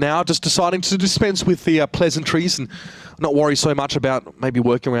Siema now just deciding to dispense with the pleasantries and not worry so much about maybe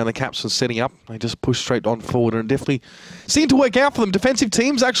working around the caps and setting up. They just push straight on forward and definitely seem to work out for them. Defensive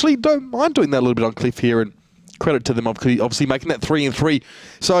teams actually don't mind doing that a little bit on Cliff here, and credit to them obviously making that 3-3.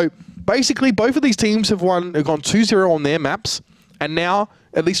 So basically both of these teams have gone 2-0 on their maps, and now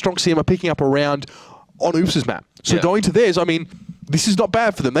at least Stronk Siema picking up a round on Oops' map. So going to theirs, I mean, this is not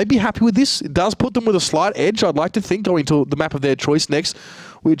bad for them. They'd be happy with this. It does put them with a slight edge, I'd like to think, going to the map of their choice next,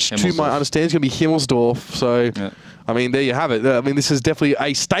 which to my understanding is going to be Himmelsdorf. So, I mean, there you have it. I mean, this is definitely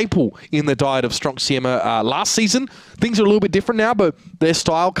a staple in the diet of Stronk Siema last season. Things are a little bit different now, but their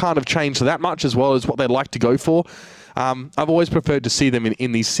style can't have changed that much as well as what they'd like to go for. I've always preferred to see them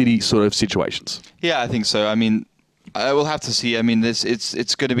in these city sort of situations. Yeah, I think so. I mean, I will have to see. I mean,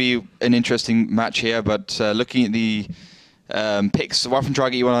 it's going to be an interesting match here. But looking at the picks,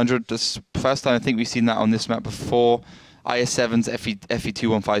 Waffentrager E100, this first time I think we've seen that on this map before. IS-7's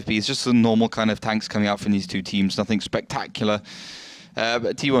FE215B is just some normal kind of tanks coming out from these two teams. Nothing spectacular.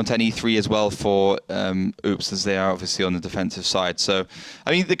 But T110 E3 as well for Oops, as they are obviously on the defensive side. So,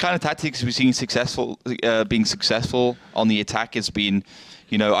 I mean, the kind of tactics we've seen being successful on the attack has been,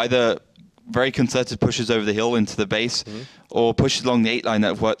 you know, either very concerted pushes over the hill into the base, or pushes along the 8 line that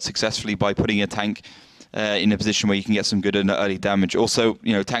have worked successfully by putting a tank in a position where you can get some good and early damage. Also,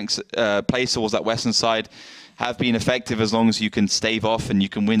 you know, tanks placed towards that western side have been effective as long as you can stave off and you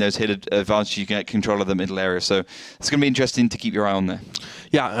can win those hit advantages, you can get control of the middle area. So it's going to be interesting to keep your eye on there.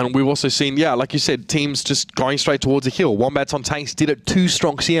 Yeah, and we've also seen, like you said, teams just going straight towards a hill. Wombats on tanks did it to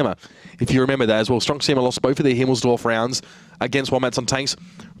Stronk Siema, if you remember that as well. Stronk Siema lost both of their Himmelsdorf rounds against Wombats on tanks.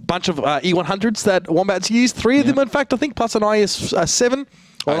 Bunch of E100s that Wombats used, 3 of them in fact, I think, plus an IS-7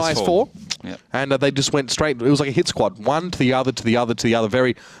 or an IS-4. Yep. And they just went straight. It was like a hit squad. One to the other, to the other, to the other.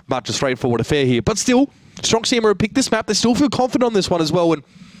 Very much a straightforward affair here. But still, Stronk Siema have picked this map. They still feel confident on this one as well. And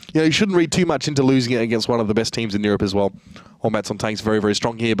you know, you shouldn't read too much into losing it against one of the best teams in Europe as well. Wombats on tanks, very, very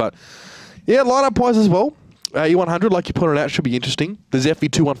strong here. But yeah, lineup-wise as well. E100, like you pointed out, should be interesting. There's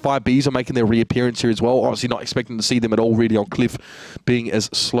FV215Bs are making their reappearance here as well. Obviously not expecting to see them at all really on Cliff, being as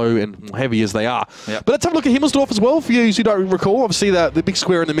slow and heavy as they are. Yep. But let's have a look at Himmelsdorf as well, for you who don't recall. Obviously the big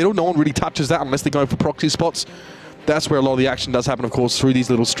square in the middle, no one really touches that unless they're going for proxy spots. That's where a lot of the action does happen, of course, through these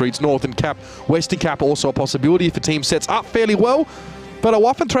little streets. Northern Cap, Western Cap also a possibility if a team sets up fairly well. But a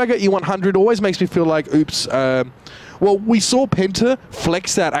Waffentrager E100 always makes me feel like, oops, well, we saw Penta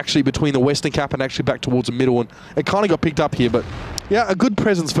flex that actually between the Western Cap and actually back towards the middle, and it kind of got picked up here. But yeah, a good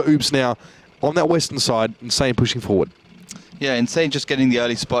presence for Oops now on that Western side, Insane pushing forward. Yeah, Insane just getting the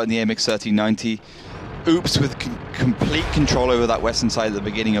early spot in the MX 1390. Oops with complete control over that western side at the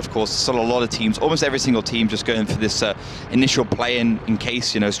beginning, of course. Still a lot of teams, almost every single team, just going for this initial play-in in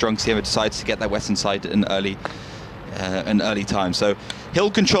case, you know, Stronk Siema decides to get that western side in early time. So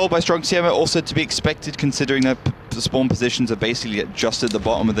hill control by Stronk Siema, also to be expected considering that the spawn positions are basically just at the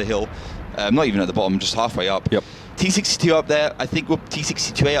bottom of the hill. Not even at the bottom, just halfway up. Yep. T62 up there, I think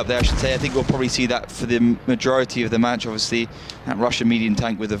T62A up there, I should say. I think we'll probably see that for the majority of the match, obviously. That Russian medium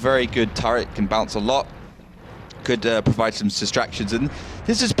tank with a very good turret, can bounce a lot, could provide some distractions. And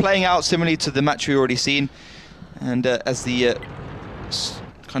this is playing out similarly to the match we've already seen. And as the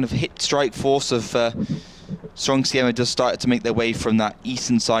kind of hit strike force of Stronk Siema just started to make their way from that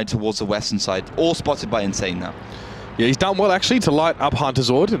eastern side towards the western side, all spotted by Insane now. Yeah, he's done well actually to light up Hunter's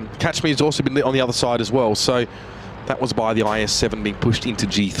Ord, and Catch Me has also been on the other side as well. So that was by the IS-7 being pushed into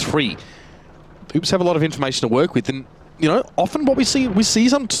G3. Oops have a lot of information to work with, and you know, often what we see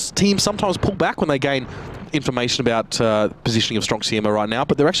some teams sometimes pull back when they gain information about positioning of Stronk Siema right now,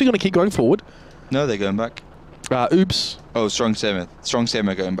 but they're actually going to keep going forward. No, they're going back. Oops. Oh, Stronk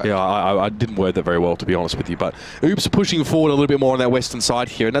Siema going back. Yeah, I didn't word that very well, to be honest with you. But Oops pushing forward a little bit more on that western side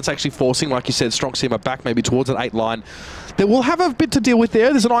here, and that's actually forcing, like you said, Stronk Siema back maybe towards an 8 line. They will have a bit to deal with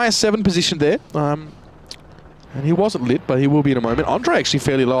there. There's an IS-7 position there. And he wasn't lit, but he will be in a moment. Andre actually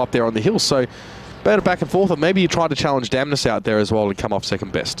fairly low up there on the hill, so better back and forth. And maybe you try to challenge Damnus out there as well and come off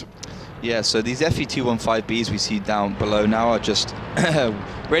second best. Yeah, so these FE215Bs we see down below now are just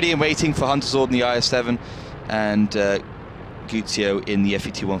ready and waiting for Hunter's Ord in the IS-7 and Guzio in the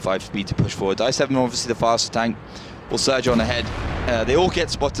FE215B to push forward. IS-7 obviously the faster tank, will surge on ahead. They all get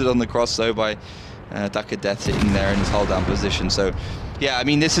spotted on the cross though by Duck of Death sitting there in his hull down position. So yeah, I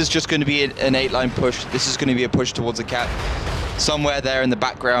mean, this is just going to be an 8-line push. This is going to be a push towards a cap. Somewhere there in the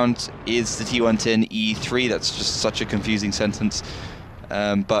background is the T110 E3. That's just such a confusing sentence.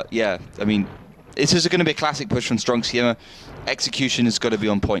 But yeah, I mean, this is going to be a classic push from Stronk Siema. Execution has got to be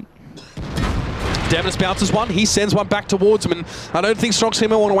on point. Damnus bounces one, he sends one back towards him, and I don't think Stronk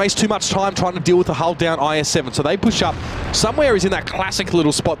Siema want to waste too much time trying to deal with the hull down IS-7, so they push up. Somewhere is in that classic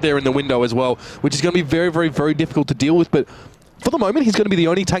little spot there in the window as well, which is going to be very, very, very difficult to deal with, but for the moment, he's going to be the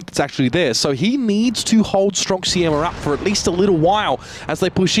only tank that's actually there, so he needs to hold Stronk Siema up for at least a little while as they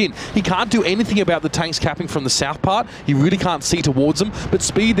push in. He can't do anything about the tanks capping from the south part. He really can't see towards them, but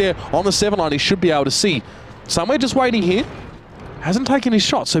speed there on the 7 line, he should be able to see. Somewhere just waiting here. Hasn't taken his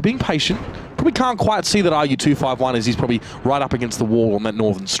shot, so being patient. Probably can't quite see that RU251 as he's probably right up against the wall on that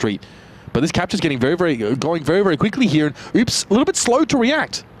northern street. But this capture's getting going very, very quickly here, and Oops, a little bit slow to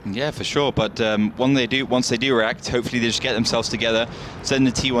react. Yeah, for sure. But once they do react, hopefully they just get themselves together, send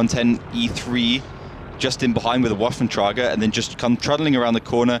the T110 E3 just in behind with a Waffentrager, and then just come trundling around the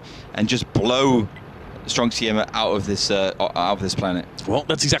corner and just blow Stronk Siema out of this planet. Well,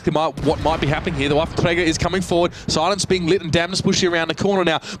 that's exactly what might be happening here. The Waffenträger is coming forward. Silence being lit and Damnus pushing around the corner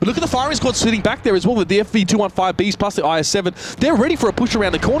now. But look at the firing squad sitting back there as well. The FV215Bs plus the IS-7. They're ready for a push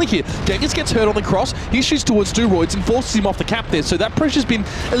around the corner here. Genghis gets hurt on the cross. He shoots towards Steroids and forces him off the cap there. So that pressure's been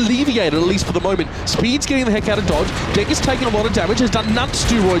alleviated, at least for the moment. Speed's getting the heck out of dodge. Genghis taking a lot of damage. Has done none to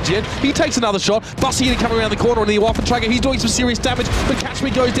Steroids yet. He takes another shot. Fussy here coming around the corner on the Waffenträger. He's doing some serious damage, but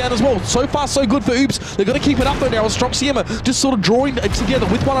Catchme goes down as well. So far, so good for Oops. They've got to keep it up though now. Stronk Siema just sort of drawing together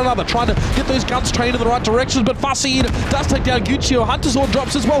with one another, trying to get those guns trained in the right directions, but Fussy does take down Guccio. Hunter's Horn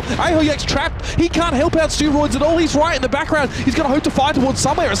drops as well. Ahoyak's trapped. He can't help out Steroids at all. He's right in the background. He's going to hope to fire towards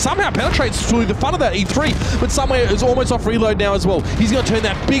Somewhere and somehow penetrates through the front of that E3, but Somewhere is almost off reload now as well. He's going to turn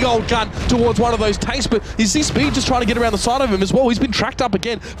that big old gun towards one of those tanks, but you see Speed just trying to get around the side of him as well. He's been tracked up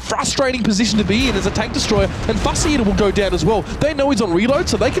again. Frustrating position to be in as a tank destroyer, and Fussy will go down as well. They know he's on reload,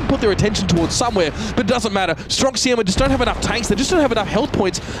 so they can put their attention towards Somewhere, but it doesn't matter. Stronk Siema just don't have enough tanks. They just don't have enough health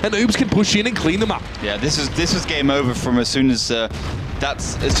points, and Oops can push in and clean them up. Yeah, this is game over from as soon as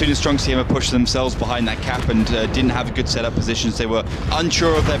Stronk Siema pushed themselves behind that cap and didn't have a good setup positions. They were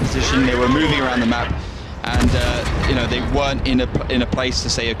unsure of their position. They were moving around the map, and you know, they weren't in a place to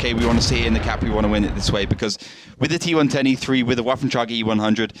say, okay, we want to stay in the cap, we want to win it this way. Because with the T110 E3, with the Waffenträger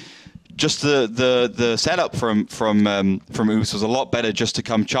E100, just the setup from Oops was a lot better, just to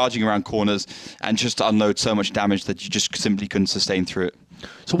come charging around corners and just to unload so much damage that you just simply couldn't sustain through it.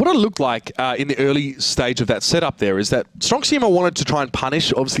 So what it looked like in the early stage of that setup there is that Stronk Siema wanted to try and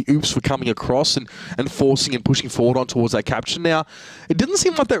punish, obviously, Oops for coming across and forcing and pushing forward on towards that capture. Now, it didn't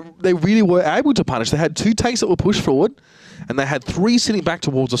seem like they really were able to punish. They had 2 tanks that were pushed forward, and they had 3 sitting back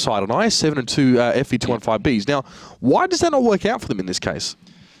towards the side, an IS-7 and 2 FV215Bs. Now, why does that not work out for them in this case?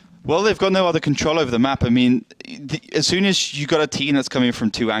 Well, they've got no other control over the map. I mean, as soon as you got a team that's coming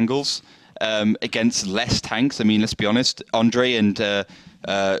from 2 angles against less tanks, I mean, let's be honest, Andre and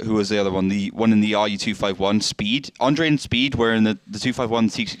who was the other one? The one in the RU251, Speed. Andre and Speed were in the 251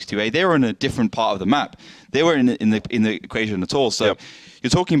 C62A. They were in a different part of the map. They were in the equation at all. So yep.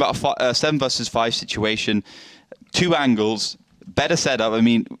 You're talking about a 7 versus 5 situation, 2 angles, better setup. I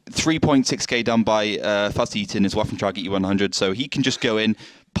mean, 3.6k done by Fussy in his Waffenträger E100, so he can just go in,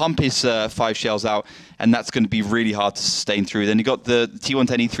 pump his 5 shells out, and that's going to be really hard to sustain through. Then you got the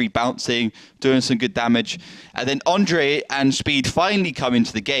T110E3 bouncing, doing some good damage, and then Andre and Speed finally come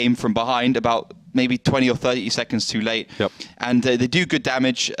into the game from behind about maybe 20 or 30 seconds too late, yep. And they do good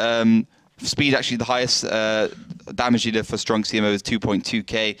damage. Speed actually the highest damage leader for Stronk Siema is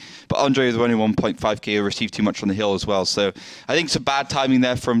 2.2k, but Andre is only 1.5k who received too much on the hill as well. So I think some bad timing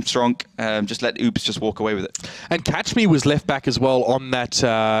there from Stronk. Just let Oops just walk away with it. And Catchme was left back as well on that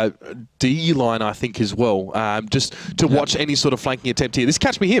D line, I think, as well, just to watch any sort of flanking attempt here. This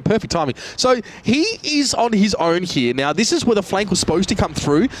Catchme here, perfect timing. So he is on his own here. Now, this is where the flank was supposed to come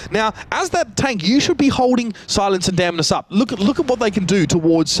through. Now, as that tank, you should be holding Silence and Damnus up. Look at what they can do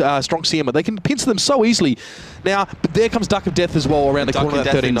towards Stronk Siema. They can pinch them so easily. Now, but there comes Duck of Death as well around the corner of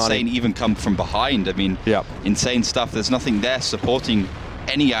that 3090. Insane even come from behind. I mean, insane stuff. There's nothing there supporting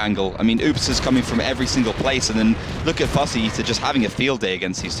any angle. I mean, Oops is coming from every single place, and then look at Fussy to just having a field day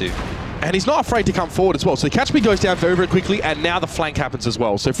against these two. And he's not afraid to come forward as well. So Catchme goes down very, very quickly, and now the flank happens as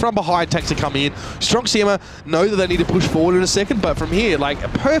well. So from behind, tanks are coming in. Stronk Siema know that they need to push forward in a second, but from here, like a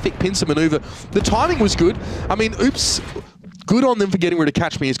perfect pincer maneuver. The timing was good. I mean, Oops, good on them for getting rid of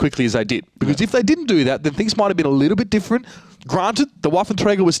Catchme as quickly as they did. Because if they didn't do that, then things might have been a little bit different. Granted, the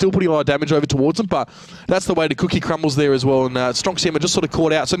Waffenträger was still putting a lot of damage over towards them, but that's the way the cookie crumbles there as well, and Stronk Siema just sort of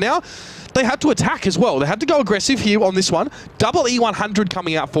caught out. So now they had to attack as well. They had to go aggressive here on this one. Double E100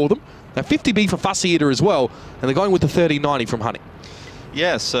 coming out for them. A 50B for Fussy Eater as well, and they're going with the 3090 from Honey.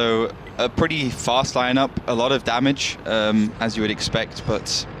 Yeah, so a pretty fast lineup, a lot of damage, as you would expect,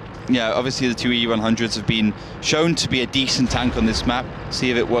 but yeah, obviously the 2 E100s have been shown to be a decent tank on this map. See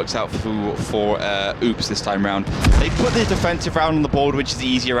if it works out for Oops this time round. They put the defensive round on the board, which is the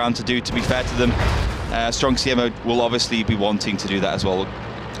easier round to do, to be fair to them. Stronk Siema will obviously be wanting to do that as well.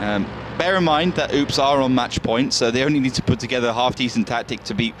 Bear in mind that Oops are on match point, so they only need to put together a half-decent tactic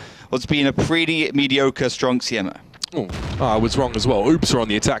to beat what's been a pretty mediocre Stronk Siema. Oh, I was wrong as well. Oops are on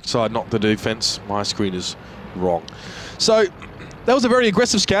the attack side, not the defense. My screen is wrong. So that was a very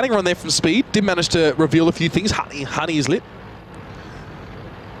aggressive scouting run there from Speed. Did manage to reveal a few things. Honey is lit.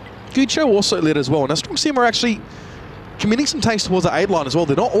 Guccio also lit as well. Now Stronk Siema are actually committing some tanks towards the 8 line as well.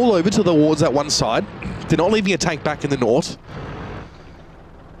 They're not all over towards that one side. They're not leaving a tank back in the north.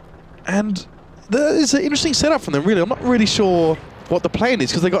 And there's an interesting setup from them, really. I'm not really sure what the plan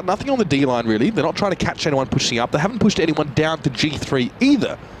is, because they've got nothing on the D line, really. They're not trying to catch anyone pushing up. They haven't pushed anyone down to G3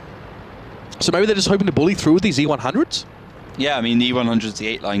 either. So maybe they're just hoping to bully through with these E100s? Yeah, I mean, the E100 is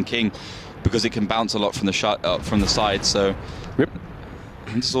the 8-line king because it can bounce a lot from the from the side. So,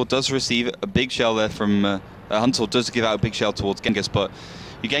 Huntersall does receive a big shell there from Huntersall does give out a big shell towards Genghis, but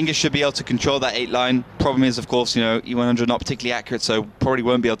Genghis should be able to control that 8-line. Problem is, of course, you know, E100 not particularly accurate, so probably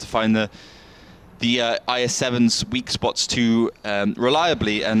won't be able to find the IS-7's weak spots too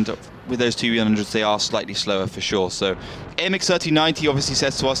reliably, and with those two E100s, they are slightly slower for sure. So, AMX 3090 obviously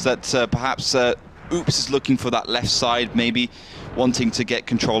says to us that perhaps Oops is looking for that left side, maybe wanting to get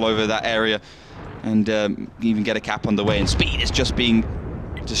control over that area and even get a cap on the way. And Speed is just being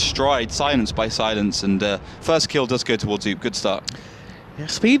destroyed, silenced by Silence, and first kill does go towards Oop. Good start. Yeah,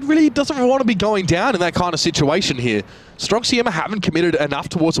 Speed really doesn't want to be going down in that kind of situation here. Stronk Siema haven't committed enough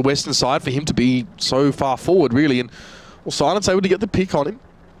towards the western side for him to be so far forward, really. And well, Silence able to get the pick on him.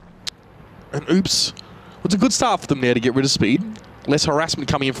 And Oops, it's a good start for them there to get rid of Speed. Less harassment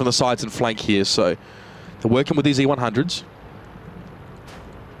coming in from the sides and flank here, so they're working with these E100s.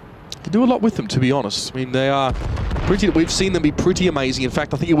 They do a lot with them, to be honest. I mean, they are pretty. We've seen them be pretty amazing. In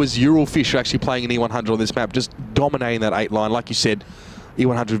fact, I think it was Euralfish actually playing an E100 on this map, just dominating that 8-line. Like you said,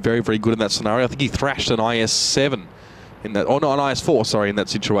 E100 very, very good in that scenario. I think he thrashed an IS-7 in that, or no, an IS-4, sorry, in that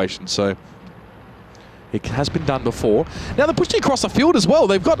situation. So it has been done before. Now they're pushing across the field as well.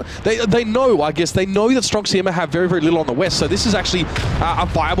 They've got, they know, I guess, they know that Stronk Siema have very, very little on the west. So this is actually a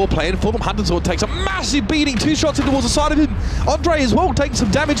viable plan for them. Huntersall takes a massive beating, 2 shots in towards the side of him. Andre as well taking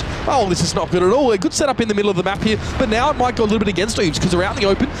some damage. Oh, this is not good at all. A good setup in the middle of the map here, but now it might go a little bit against Oops because they're out in the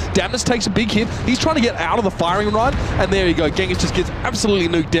open. Damnus takes a big hit. He's trying to get out of the firing line, and there you go. Genghis just gets absolutely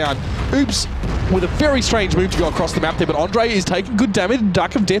nuked down. Oops with a very strange move to go across the map there, but Andre is taking good damage.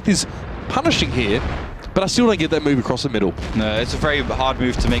 Duck of Death is punishing here. But I still don't get that move across the middle. No, it's a very hard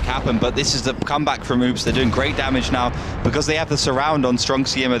move to make happen, but this is the comeback from Oops. They're doing great damage now because they have the surround on Stronk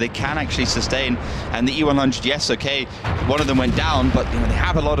Siema. They can actually sustain, and the E100, yes, okay, one of them went down, but you know, they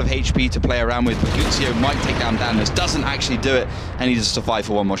have a lot of HP to play around with. Guzio might take down Danus, doesn't actually do it, and he just survive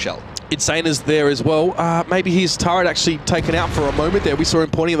for one more shell. Insane is there as well. Maybe his turret actually taken out for a moment there. We saw him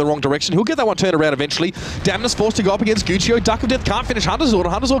pointing in the wrong direction. He'll get that one turned around eventually. Damnus forced to go up against Guccio. Duck of Death can't finish Huntersall, and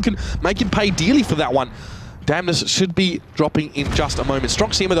Huntersall can make him pay dearly for that one. Damnus should be dropping in just a moment.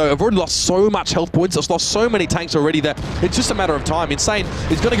 Stronk Siema, though, have already lost so much health points. It's lost so many tanks already that it's just a matter of time. Insane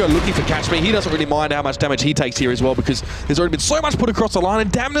is going to go looking for Catch Me. He doesn't really mind how much damage he takes here as well because there's already been so much put across the line,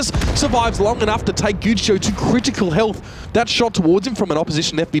 and Damnus survives long enough to take Guccio to critical health. That shot towards him from an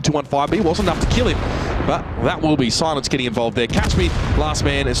opposition FB215B wasn't enough to kill him, but that will be Silence getting involved there. Catch Me, last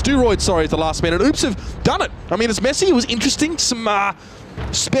man, and Steroid, sorry, is the last man, and Oops have done it. I mean, it's messy, it was interesting, some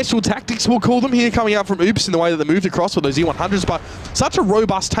special tactics, we'll call them here, coming out from Oops in the way that they moved across with those E100s, but such a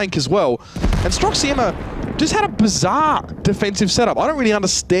robust tank as well. And Stronk Siema just had a bizarre defensive setup. I don't really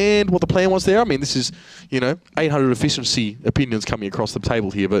understand what the plan was there. I mean, this is, you know, 800 efficiency opinions coming across the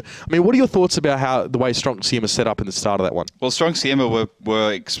table here, but I mean, what are your thoughts about how the way Stronk Siema set up in the start of that one? Well, Stronk Siema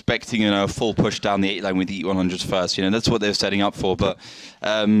were expecting, you know, a full push down the 8-line with the E100s first, you know, that's what they were setting up for, but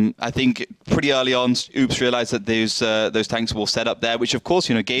I think pretty early on, Oops realized that those tanks were all set up there, which of course,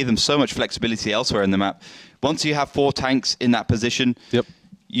 you know, gave them so much flexibility elsewhere in the map. Once you have 4 tanks in that position, yep,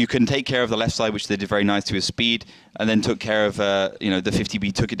 you can take care of the left side, which they did very nicely with Speed, and then took care of, you know, the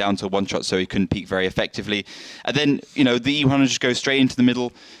 50B took it down to a one-shot, so he couldn't peek very effectively. And then, you know, the E100 just goes straight into the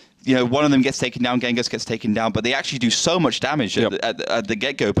middle. You know, one of them gets taken down, Genghis gets taken down, but they actually do so much damage at the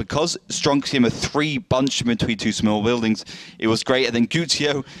get-go because Stronk Siema 3 bunched between 2 small buildings. It was great. And then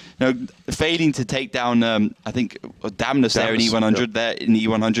Guccio, you know, failing to take down, I think, Damnus there in E100, yep, there in the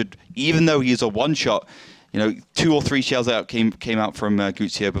E100, even though he is a one-shot. You know, 2 or 3 shells out came out from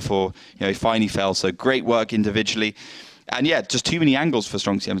Guccio before, you know, he finally fell. So great work individually. And yeah, just too many angles for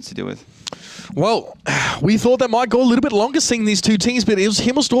Stronk Siema to deal with. Well, we thought that might go a little bit longer seeing these two teams, but it was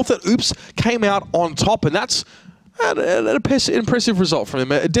Himmelsdorf that Oops came out on top, and that's an impressive result from them.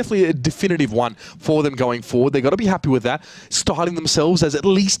 Definitely a definitive one for them going forward. They've got to be happy with that. Styling themselves as at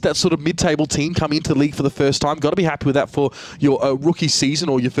least that sort of mid-table team coming into the league for the first time. Got to be happy with that for your rookie season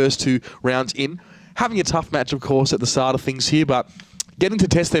or your first 2 rounds in. Having a tough match, of course, at the start of things here, but getting to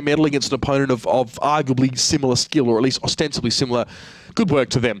test their mettle against an opponent of arguably similar skill, or at least ostensibly similar. Good work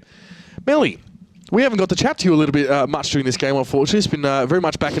to them. Melly, we haven't got to chat to you a little bit much during this game, unfortunately. It's been very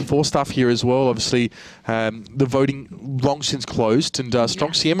much back and forth stuff here as well. Obviously, the voting long since closed, and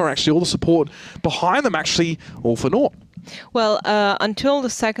Stronk Siema, actually all the support behind them actually all for naught. Well, until the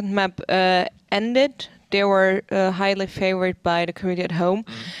second map ended, they were highly favored by the community at home.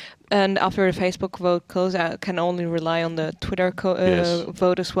 And after the Facebook vote closed, I can only rely on the Twitter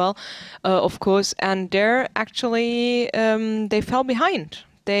vote as well, of course. And there, actually, they fell behind.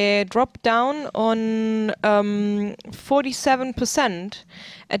 They dropped down on 47%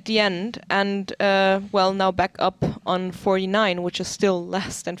 at the end, and well, now back up on 49, which is still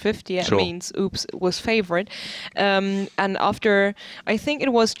less than 50. It means Oops was favorite. And after, I think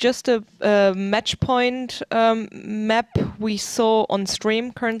it was just a match point map we saw on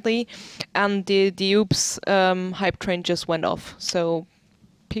stream currently, and the Oops hype train just went off. So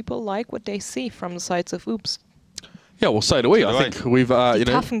people like what they see from the sides of Oops. Yeah, well, so do we. I think we've, you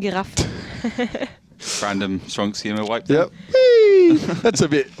know... gerafft. Random Stronk Siema wipe. Yep. That's a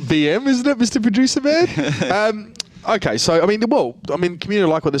bit VM, isn't it, Mr. Producer Man? Okay, so, I mean,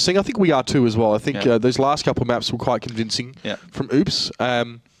 community like what they're seeing. I think we are too as well. I think those last couple of maps were quite convincing from Oops.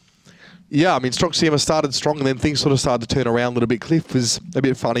 Yeah, I mean, Stronk Siema started strong and then things sort of started to turn around a little bit. Cliff was a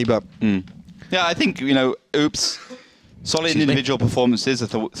bit funny, but... Yeah, I think, you know, Oops... Solid individual performances. I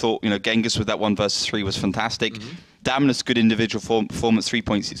thought, you know, Genghis with that 1 versus 3 was fantastic. Damnus, good individual performance,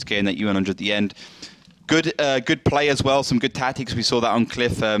 3.6k in that U100 at the end. Good play as well, some good tactics. We saw that on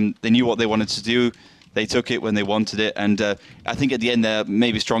Cliff. They knew what they wanted to do. They took it when they wanted it. And I think at the end there,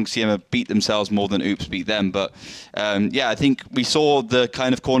 maybe Stronk Siema beat themselves more than Oops beat them. But yeah, I think we saw the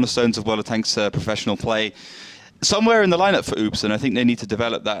kind of cornerstones of World of Tanks professional play somewhere in the lineup for Oops. And I think they need to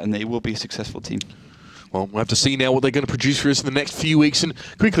develop that, and they will be a successful team. Well, we'll have to see now what they're going to produce for us in the next few weeks. And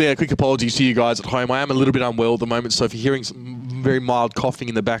quickly, a quick apologies to you guys at home. I am a little bit unwell at the moment, so if you're hearing some very mild coughing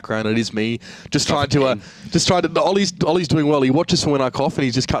in the background, it is me. Just trying to. Ollie's doing well. He watches for when I cough, and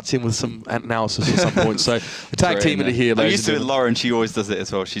he just cuts in with some analysis at some point. So the tag team into here. I'm used to it. Lauren, she always does it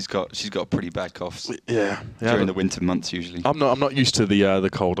as well. She's got pretty bad coughs. Yeah. During the winter months, usually. I'm not used to the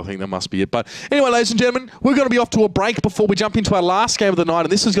cold. I think that must be it. But anyway, ladies and gentlemen, we're going to be off to a break before we jump into our last game of the night, and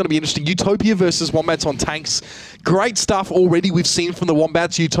this is going to be interesting. Utopia versus Wombats on Tanks. Great stuff already we've seen from the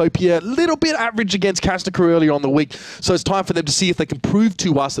Wombats. Utopia, a little bit average against Castor Crew earlier on the week. So it's time for them to see if they can prove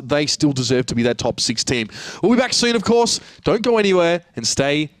to us that they still deserve to be that top 6 team. We'll be back soon, of course. Don't go anywhere and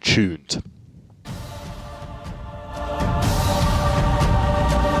stay tuned.